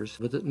pastures.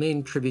 But the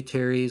main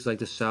tributaries like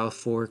the South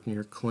Fork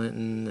near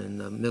Clinton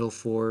and the Middle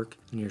Fork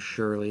near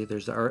Shirley.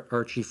 There's the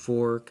Archie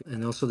Fork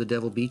and also the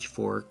Devil Beach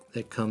Fork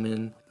that come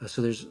in.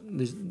 So there's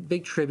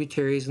big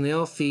tributaries, and they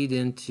all feed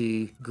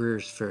into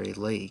Greers Ferry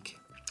Lake.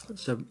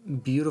 It's a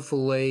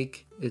beautiful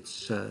lake.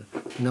 It's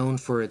known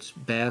for its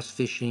bass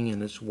fishing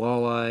and its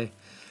walleye.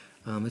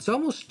 It's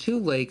almost two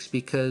lakes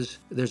because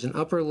there's an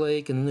upper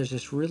lake and then there's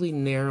this really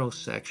narrow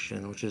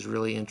section, which is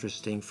really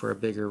interesting for a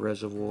bigger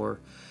reservoir.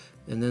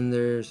 And then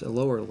there's a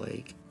lower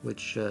lake,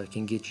 which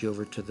can get you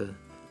over to the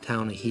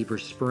town of Heber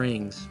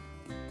Springs.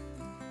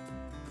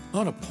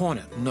 On a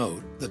poignant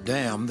note, the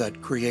dam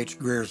that creates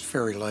Greers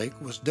Ferry Lake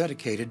was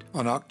dedicated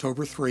on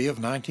October 3 of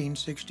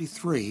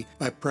 1963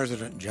 by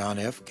President John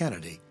F.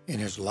 Kennedy in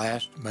his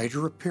last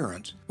major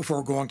appearance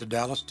before going to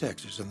Dallas,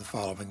 Texas in the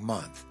following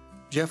month.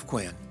 Jeff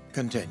Quinn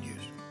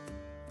continues.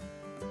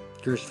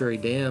 Greers Ferry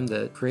Dam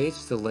that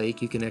creates the lake,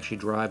 you can actually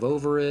drive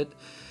over it.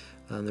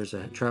 There's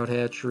a trout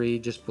hatchery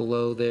just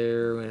below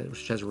there,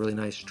 which has a really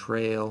nice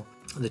trail.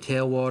 The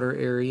tailwater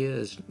area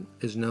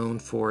is known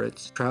for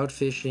its trout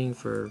fishing,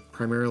 for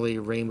primarily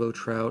rainbow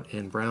trout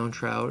and brown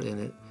trout, and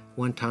at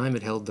one time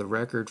it held the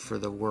record for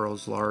the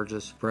world's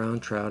largest brown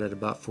trout at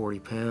about 40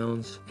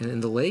 pounds.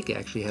 And the lake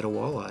actually had a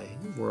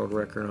walleye world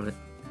record on it.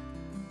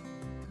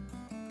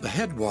 The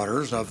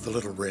headwaters of the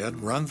Little Red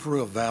run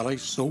through a valley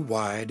so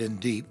wide and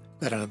deep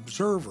that an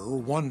observer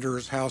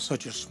wonders how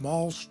such a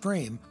small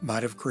stream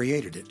might have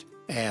created it.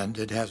 And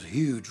it has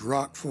huge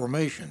rock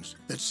formations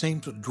that seem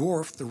to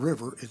dwarf the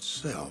river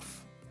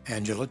itself.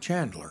 Angela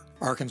Chandler,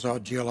 Arkansas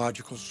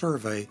Geological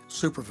Survey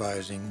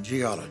supervising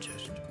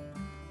geologist.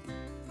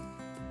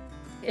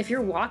 If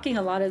you're walking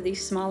a lot of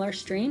these smaller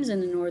streams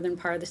in the northern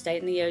part of the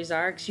state in the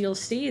Ozarks, you'll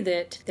see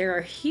that there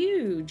are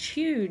huge,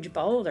 huge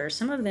boulders,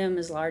 some of them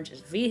as large as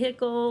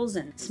vehicles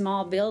and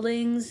small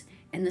buildings.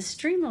 And the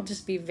stream will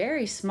just be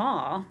very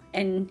small,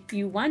 and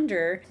you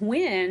wonder,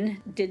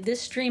 when did this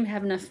stream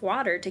have enough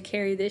water to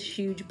carry this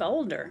huge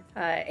boulder?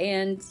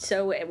 And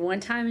so at one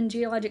time in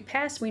geologic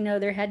past, we know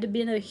there had to have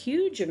been a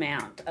huge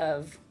amount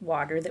of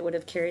water that would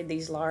have carried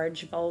these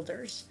large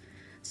boulders.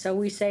 So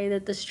we say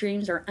that the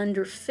streams are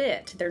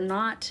underfit. They're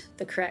not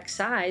the correct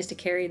size to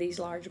carry these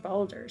large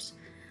boulders.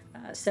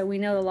 So we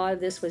know a lot of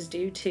this was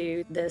due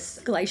to this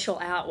glacial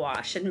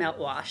outwash and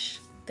meltwash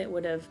that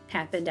would have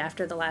happened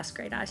after the last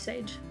great ice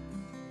age.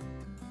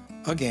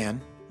 Again,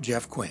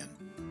 Jeff Quinn.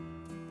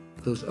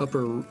 Those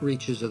upper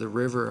reaches of the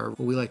river are what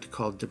we like to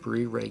call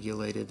debris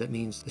regulated. That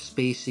means the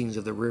spacings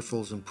of the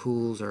riffles and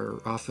pools are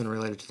often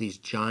related to these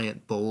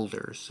giant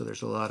boulders. So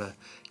there's a lot of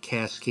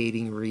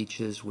cascading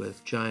reaches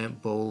with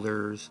giant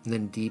boulders, and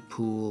then deep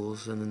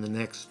pools, and then the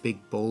next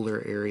big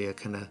boulder area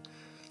kind of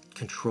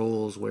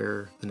controls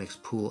where the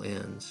next pool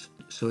ends.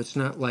 So it's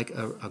not like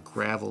a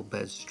gravel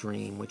bed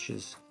stream, which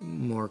is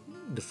more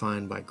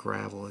defined by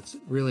gravel. It's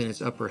really in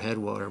its upper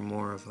headwater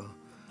more of a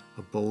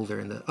boulder.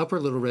 And the upper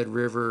Little Red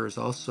River is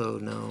also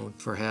known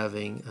for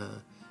having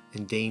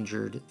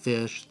endangered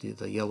fish,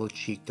 the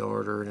yellow-cheeked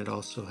darter, and it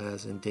also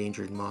has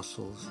endangered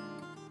mussels.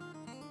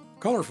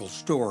 Colorful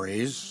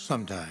stories,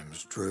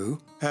 sometimes true,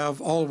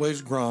 have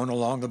always grown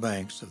along the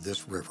banks of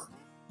this river.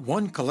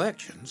 One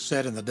collection,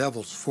 set in the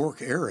Devil's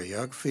Fork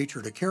area,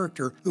 featured a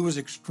character who was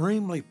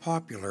extremely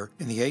popular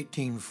in the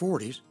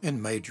 1840s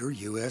in major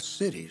U.S.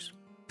 cities,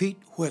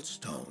 Pete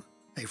Whetstone.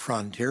 A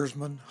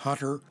frontiersman,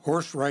 hunter,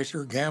 horse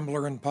racer,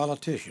 gambler, and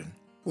politician,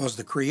 was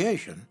the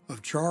creation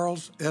of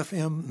Charles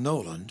F.M.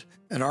 Noland,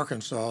 an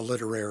Arkansas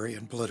literary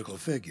and political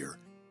figure.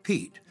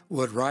 Pete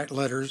would write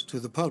letters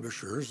to the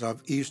publishers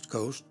of East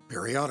Coast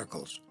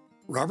periodicals.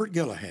 Robert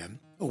Gillahan,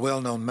 a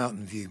well-known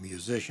Mountain View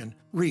musician,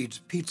 reads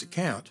Pete's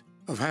account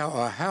of how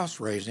a house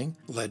raising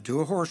led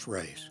to a horse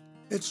race.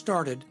 It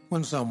started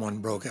when someone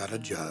broke out a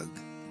jug.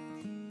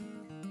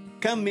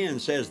 "Come in,"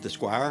 says the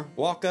squire,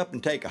 "walk up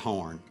and take a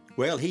horn."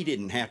 Well, he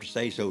didn't have to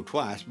say so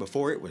twice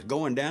before it was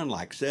going down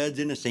like suds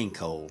in a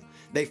sinkhole.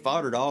 They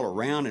foddered all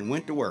around and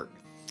went to work.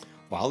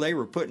 While they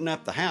were putting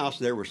up the house,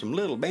 there was some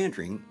little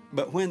bantering,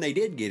 but when they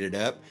did get it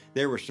up,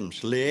 there were some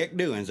slick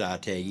doings, I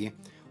tell you.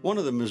 One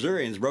of the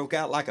Missourians broke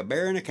out like a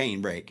bear in a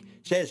canebrake.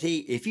 Says he,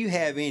 "If you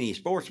have any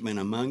sportsmen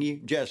among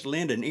you, just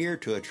lend an ear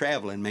to a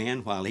traveling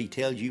man while he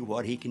tells you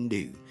what he can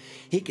do.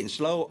 He can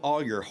slow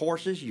all your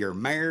horses, your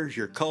mares,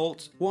 your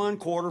colts,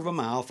 1/4 of a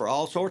mile for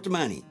all sorts of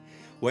money."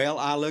 Well,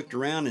 I looked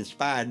around and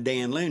spied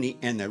Dan Looney,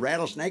 and the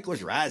rattlesnake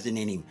was rising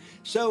in him.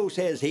 So,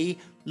 says he,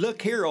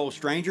 "Look here, old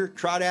stranger,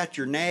 trot out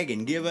your nag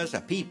and give us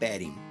a peep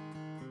at him."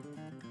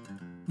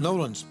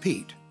 Noland's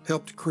Pete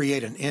helped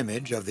create an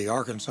image of the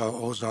Arkansas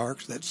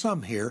Ozarks that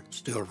some here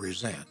still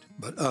resent,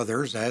 but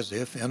others, as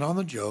if in on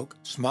the joke,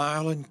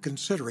 smile and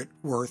consider it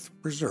worth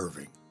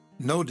preserving.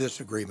 No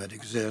disagreement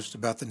exists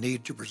about the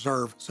need to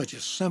preserve such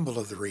a symbol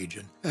of the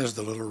region as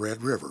the Little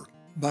Red River.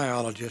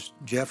 Biologist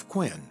Jeff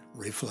Quinn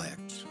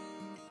reflects.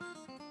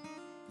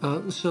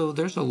 So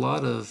there's a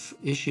lot of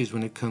issues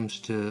when it comes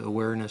to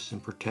awareness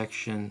and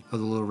protection of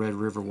the Little Red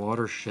River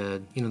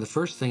watershed. The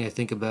first thing I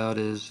think about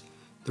is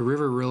the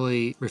river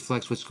really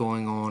reflects what's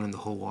going on in the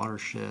whole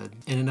watershed.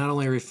 And it not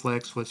only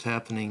reflects what's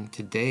happening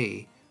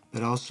today,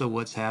 but also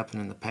what's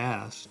happened in the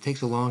past. It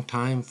takes a long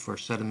time for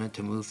sediment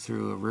to move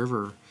through a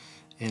river,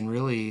 and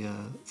really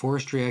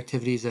forestry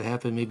activities that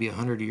happened maybe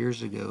 100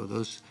 years ago,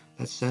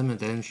 that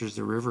sediment that enters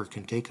the river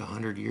can take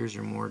 100 years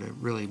or more to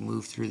really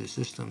move through the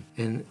system.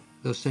 And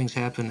those things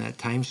happen at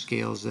time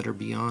scales that are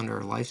beyond our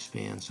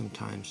lifespan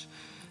sometimes.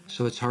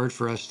 So it's hard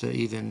for us to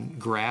even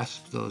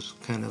grasp those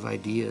kind of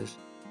ideas.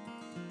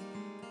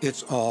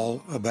 It's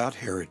all about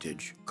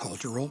heritage,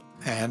 cultural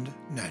and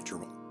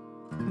natural.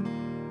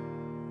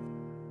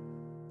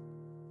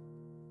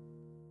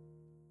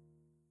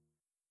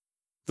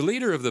 The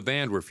leader of the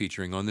band we're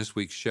featuring on this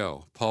week's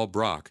show, Paul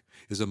Brock,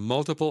 is a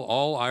multiple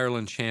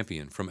All-Ireland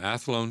champion from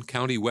Athlone,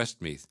 County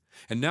Westmeath,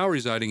 and now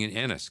residing in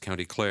Ennis,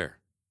 County Clare.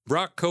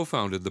 Brock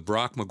co-founded the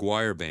Brock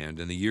Maguire Band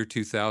in the year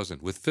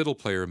 2000 with fiddle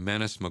player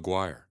Menace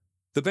Maguire.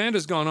 The band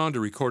has gone on to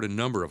record a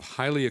number of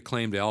highly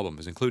acclaimed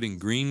albums, including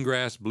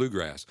Greengrass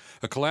Bluegrass,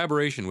 a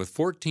collaboration with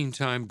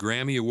 14-time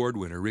Grammy Award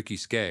winner Ricky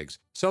Skaggs,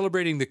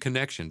 celebrating the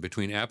connection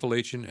between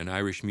Appalachian and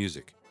Irish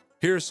music.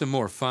 Here are some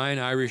more fine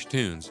Irish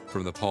tunes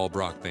from the Paul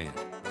Brock Band.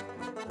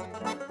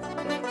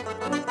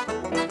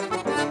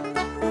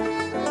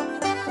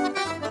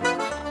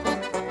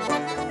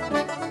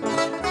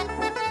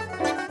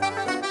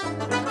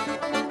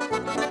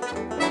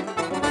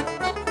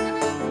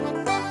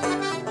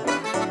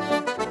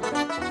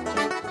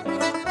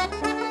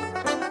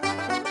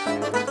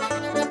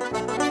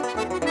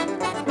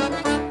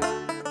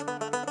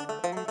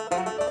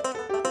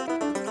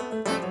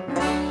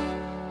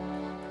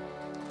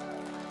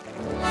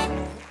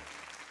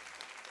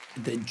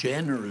 The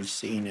general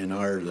scene in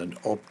Ireland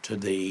up to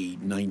the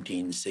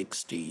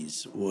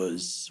 1960s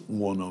was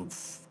one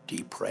of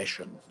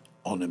depression,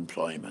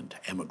 unemployment,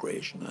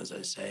 emigration, as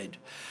I said.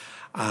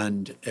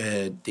 And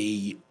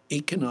the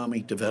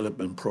economic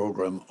development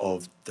program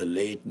of the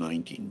late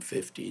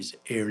 1950s,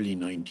 early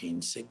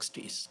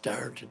 1960s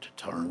started to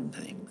turn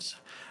things.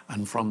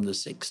 And from the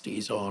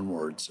 60s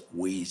onwards,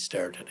 we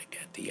started to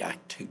get the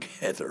act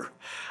together.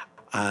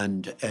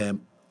 And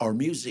our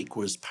music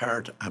was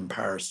part and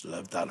parcel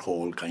of that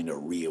whole kind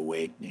of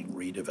reawakening,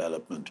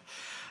 redevelopment.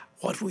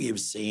 What we have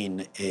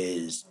seen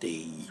is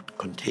the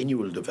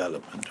continual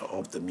development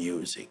of the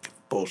music,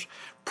 but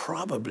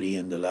probably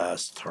in the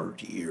last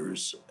 30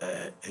 years,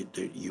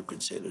 you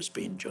could say there's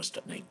been just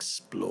an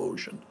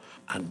explosion.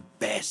 And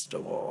best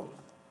of all,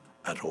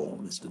 at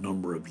home, is the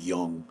number of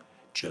young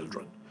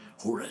children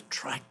who are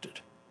attracted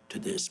to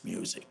this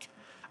music.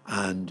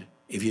 And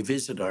if you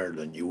visit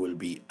Ireland, you will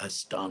be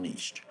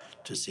astonished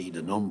to see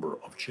the number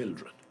of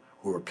children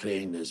who are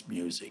playing this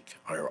music,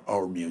 or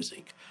our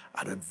music,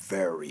 at a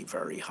very,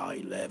 very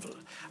high level,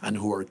 and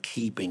who are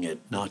keeping it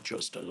not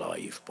just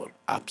alive, but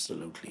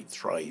absolutely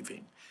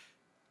thriving.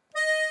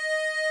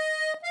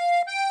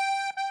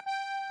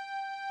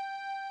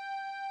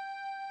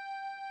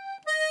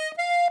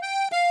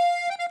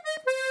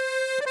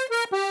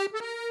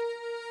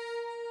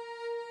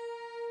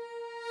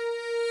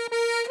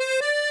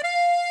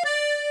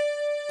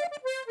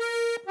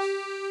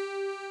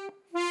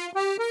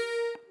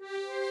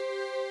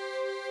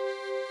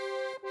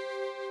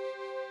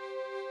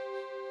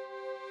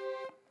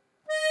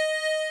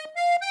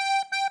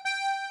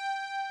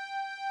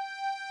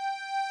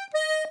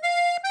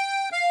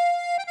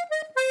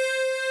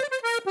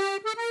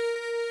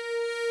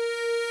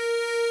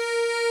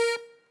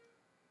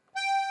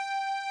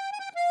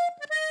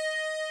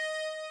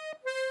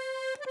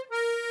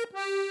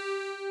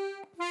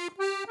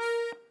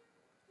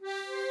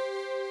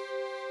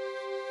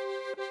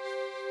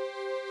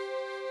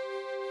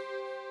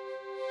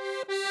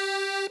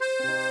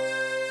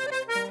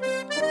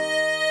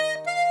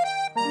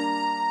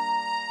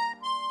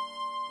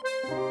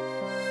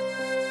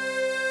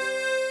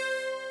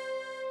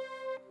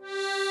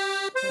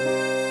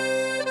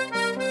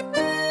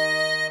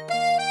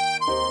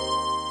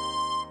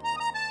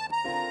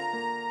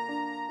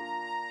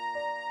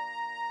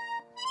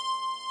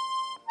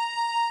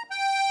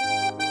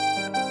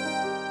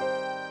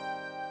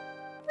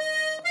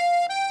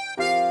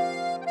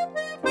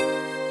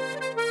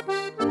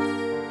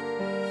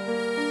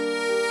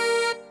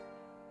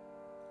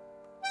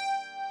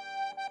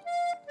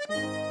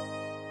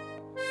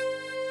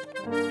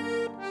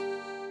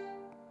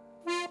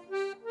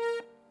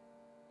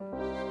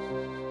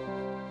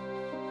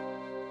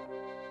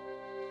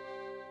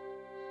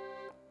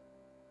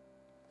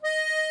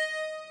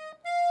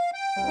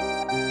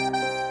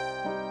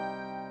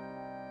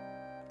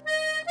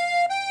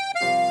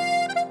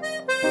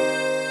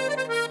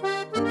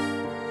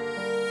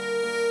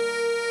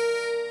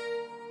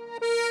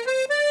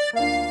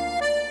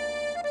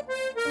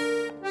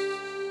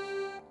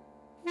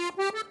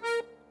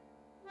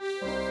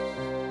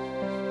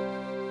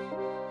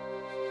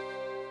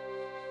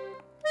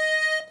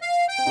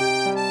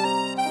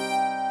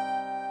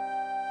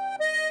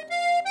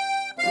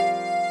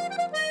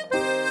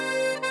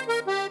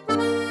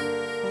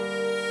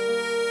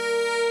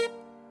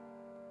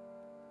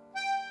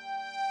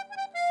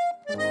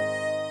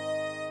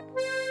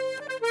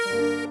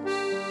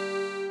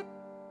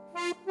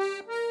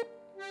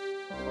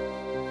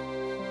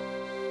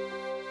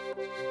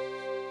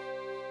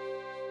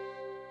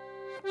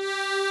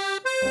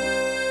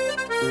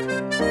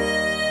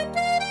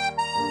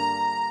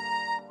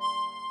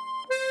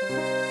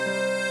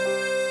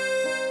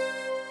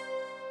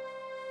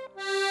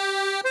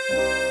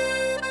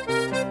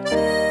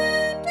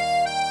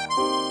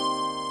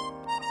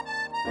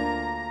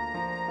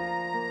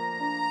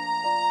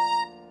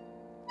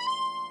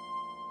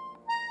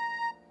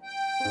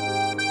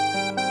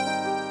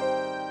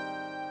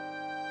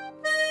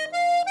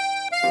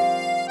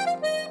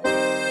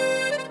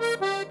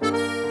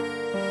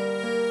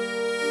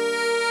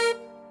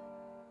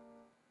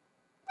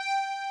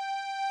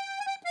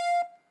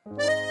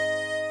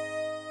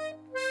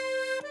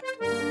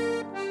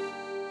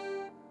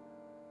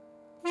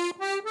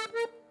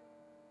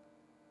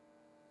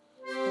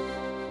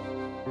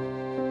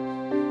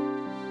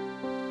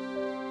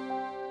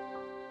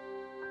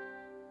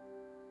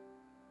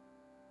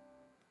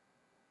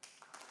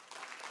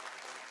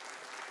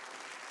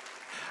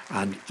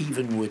 And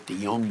even with the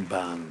young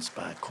bands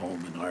back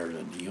home in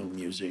Ireland, the young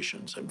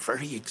musicians, I'm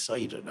very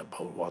excited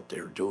about what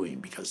they're doing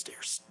because they're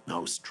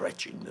now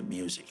stretching the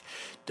music.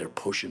 They're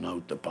pushing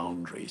out the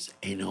boundaries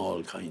in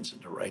all kinds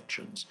of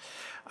directions.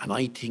 And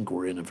I think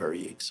we're in a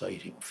very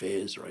exciting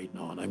phase right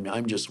now. And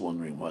I'm just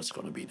wondering what's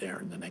going to be there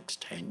in the next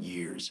 10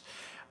 years.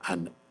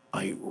 And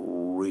I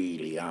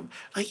really am.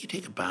 Like you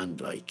take a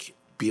band like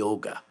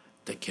Bioga,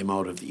 that came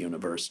out of the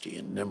university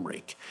in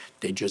Limerick.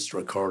 They just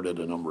recorded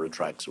a number of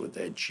tracks with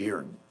Ed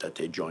Sheeran that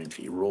they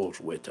jointly wrote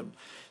with him.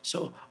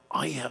 So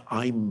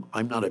I'm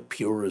not a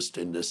purist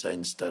in the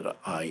sense that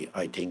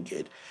I think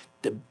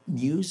the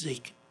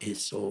music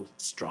is so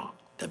strong.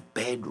 The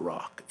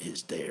bedrock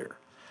is there,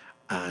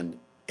 and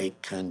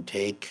it can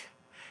take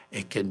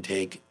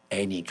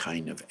any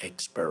kind of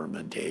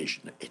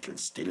experimentation. It'll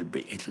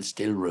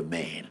still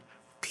remain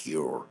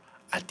pure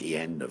at the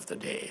end of the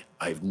day.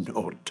 I've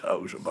no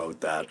doubt about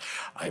that.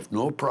 I've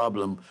no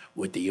problem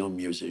with the young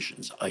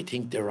musicians. I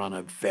think they're on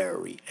a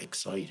very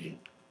exciting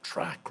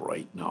track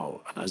right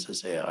now. And as I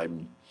say,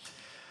 I'm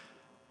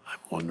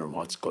wondering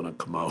what's going to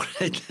come out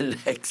in the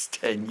next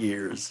 10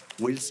 years.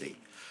 We'll see.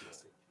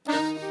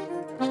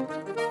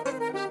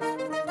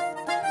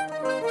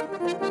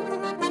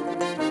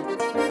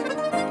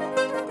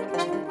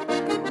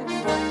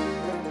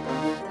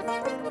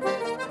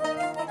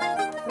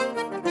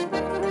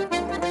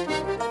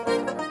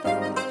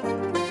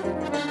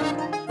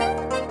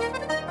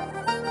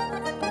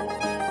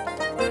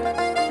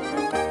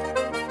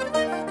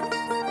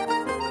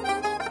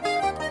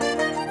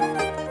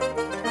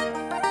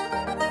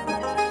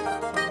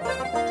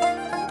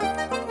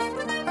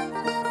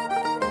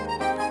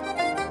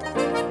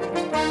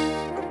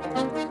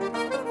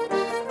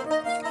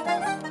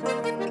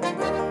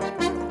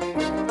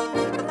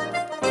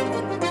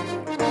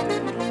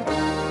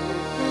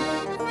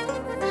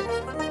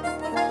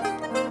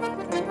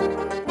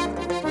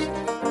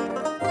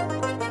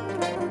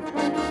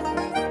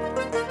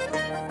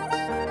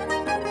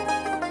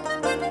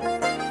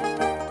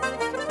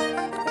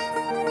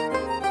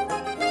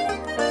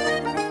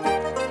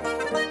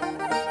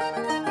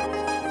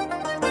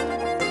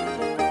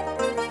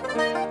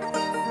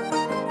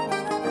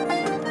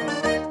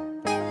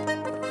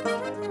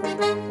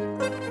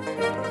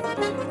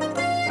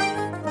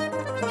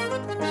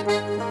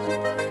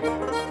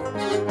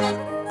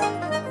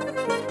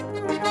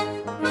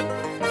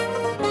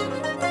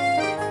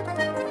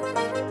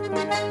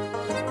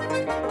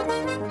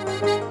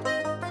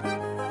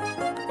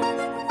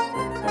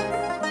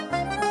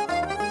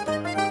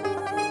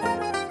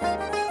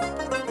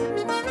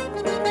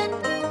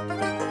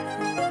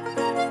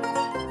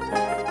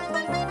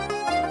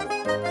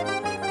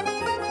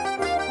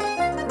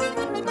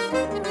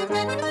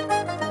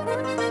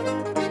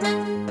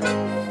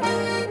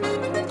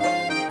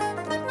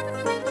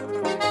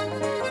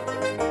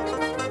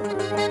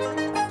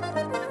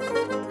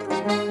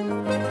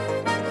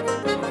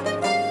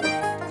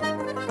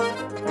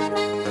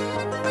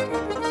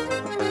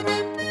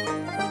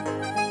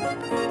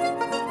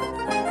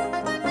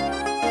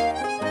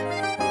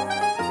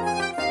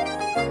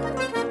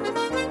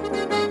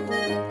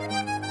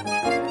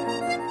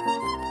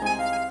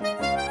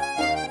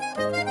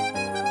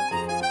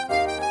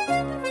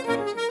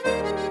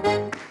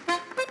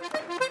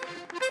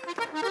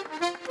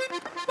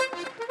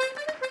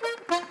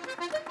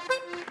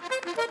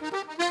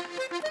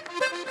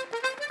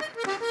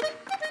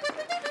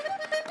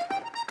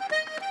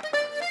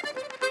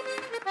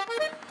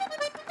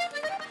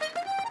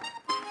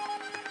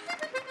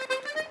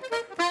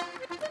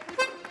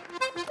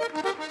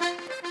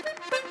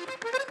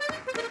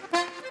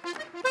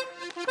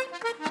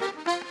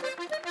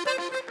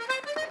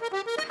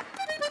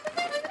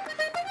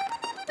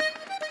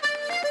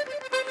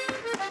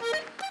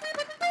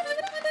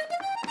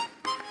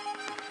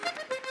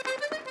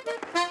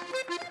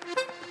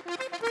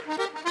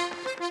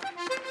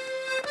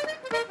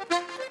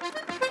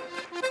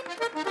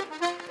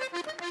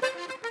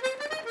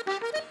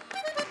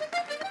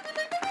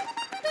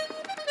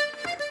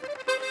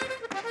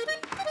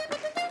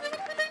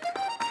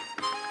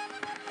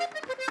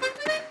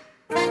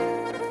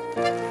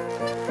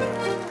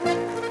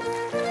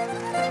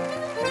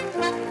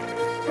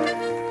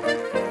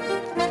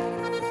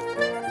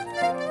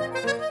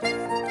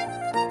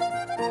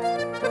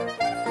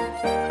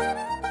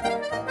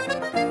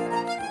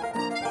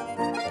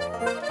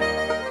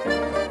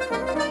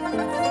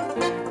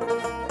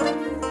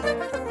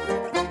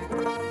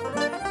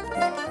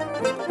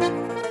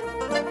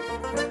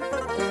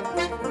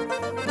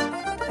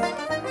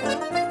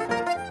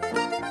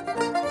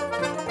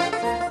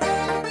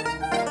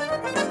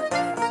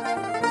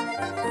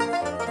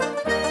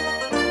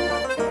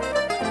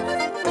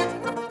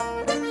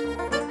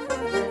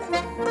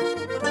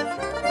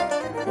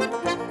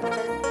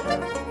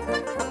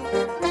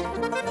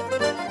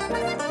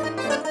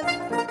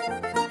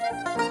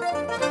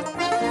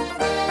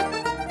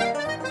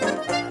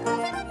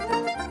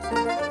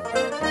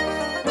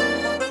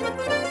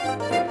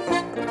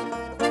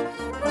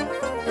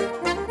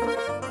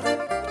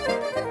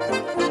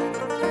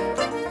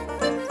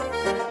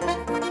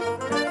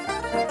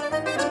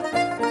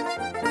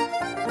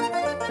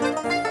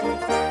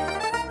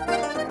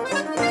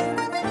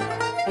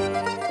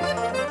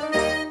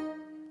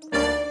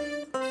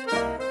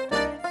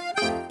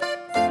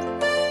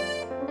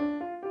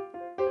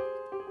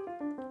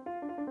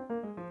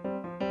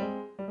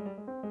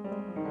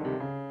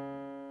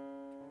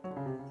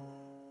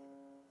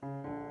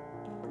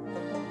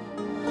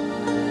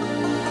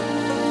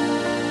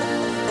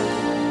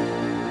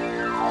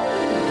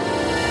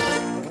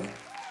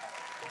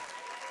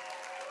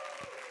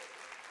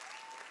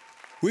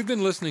 We've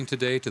been listening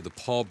today to the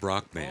Paul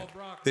Brock Band.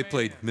 They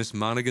played Miss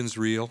Monaghan's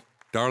Reel,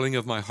 Darling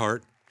of My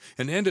Heart,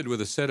 and ended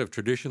with a set of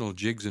traditional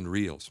jigs and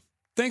reels.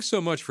 Thanks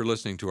so much for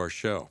listening to our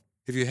show.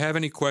 If you have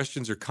any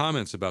questions or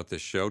comments about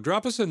this show,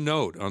 drop us a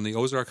note on the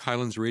Ozark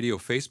Highlands Radio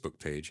Facebook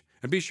page,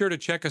 and be sure to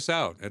check us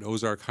out at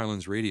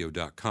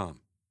ozarkhighlandsradio.com.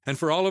 And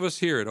for all of us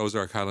here at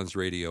Ozark Highlands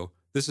Radio,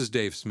 this is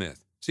Dave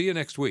Smith. See you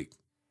next week.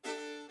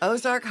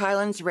 Ozark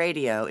Highlands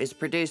Radio is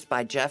produced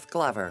by Jeff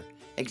Glover.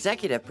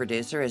 Executive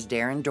producer is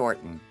Darren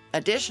Dorton.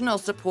 Additional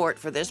support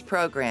for this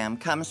program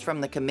comes from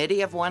the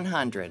Committee of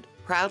 100,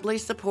 proudly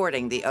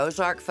supporting the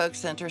Ozark Folk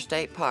Center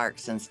State Park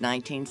since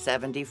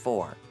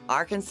 1974.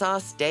 Arkansas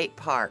State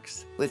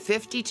Parks, with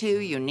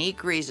 52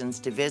 unique reasons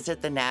to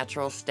visit the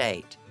natural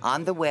state.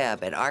 On the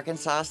web at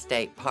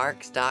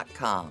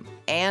arkansasstateparks.com.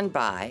 And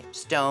by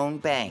Stone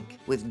Bank,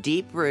 with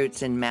deep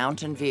roots in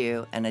Mountain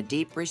View and a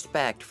deep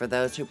respect for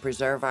those who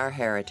preserve our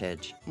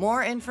heritage.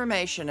 More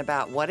information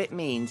about what it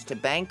means to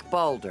bank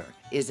Boulder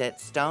is at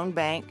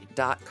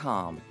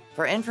stonebank.com.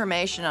 For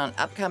information on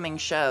upcoming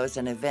shows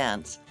and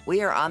events,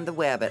 we are on the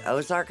web at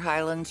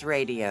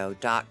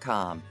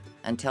ozarkhighlandsradio.com.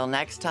 Until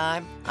next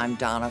time, I'm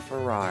Donna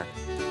Farrar.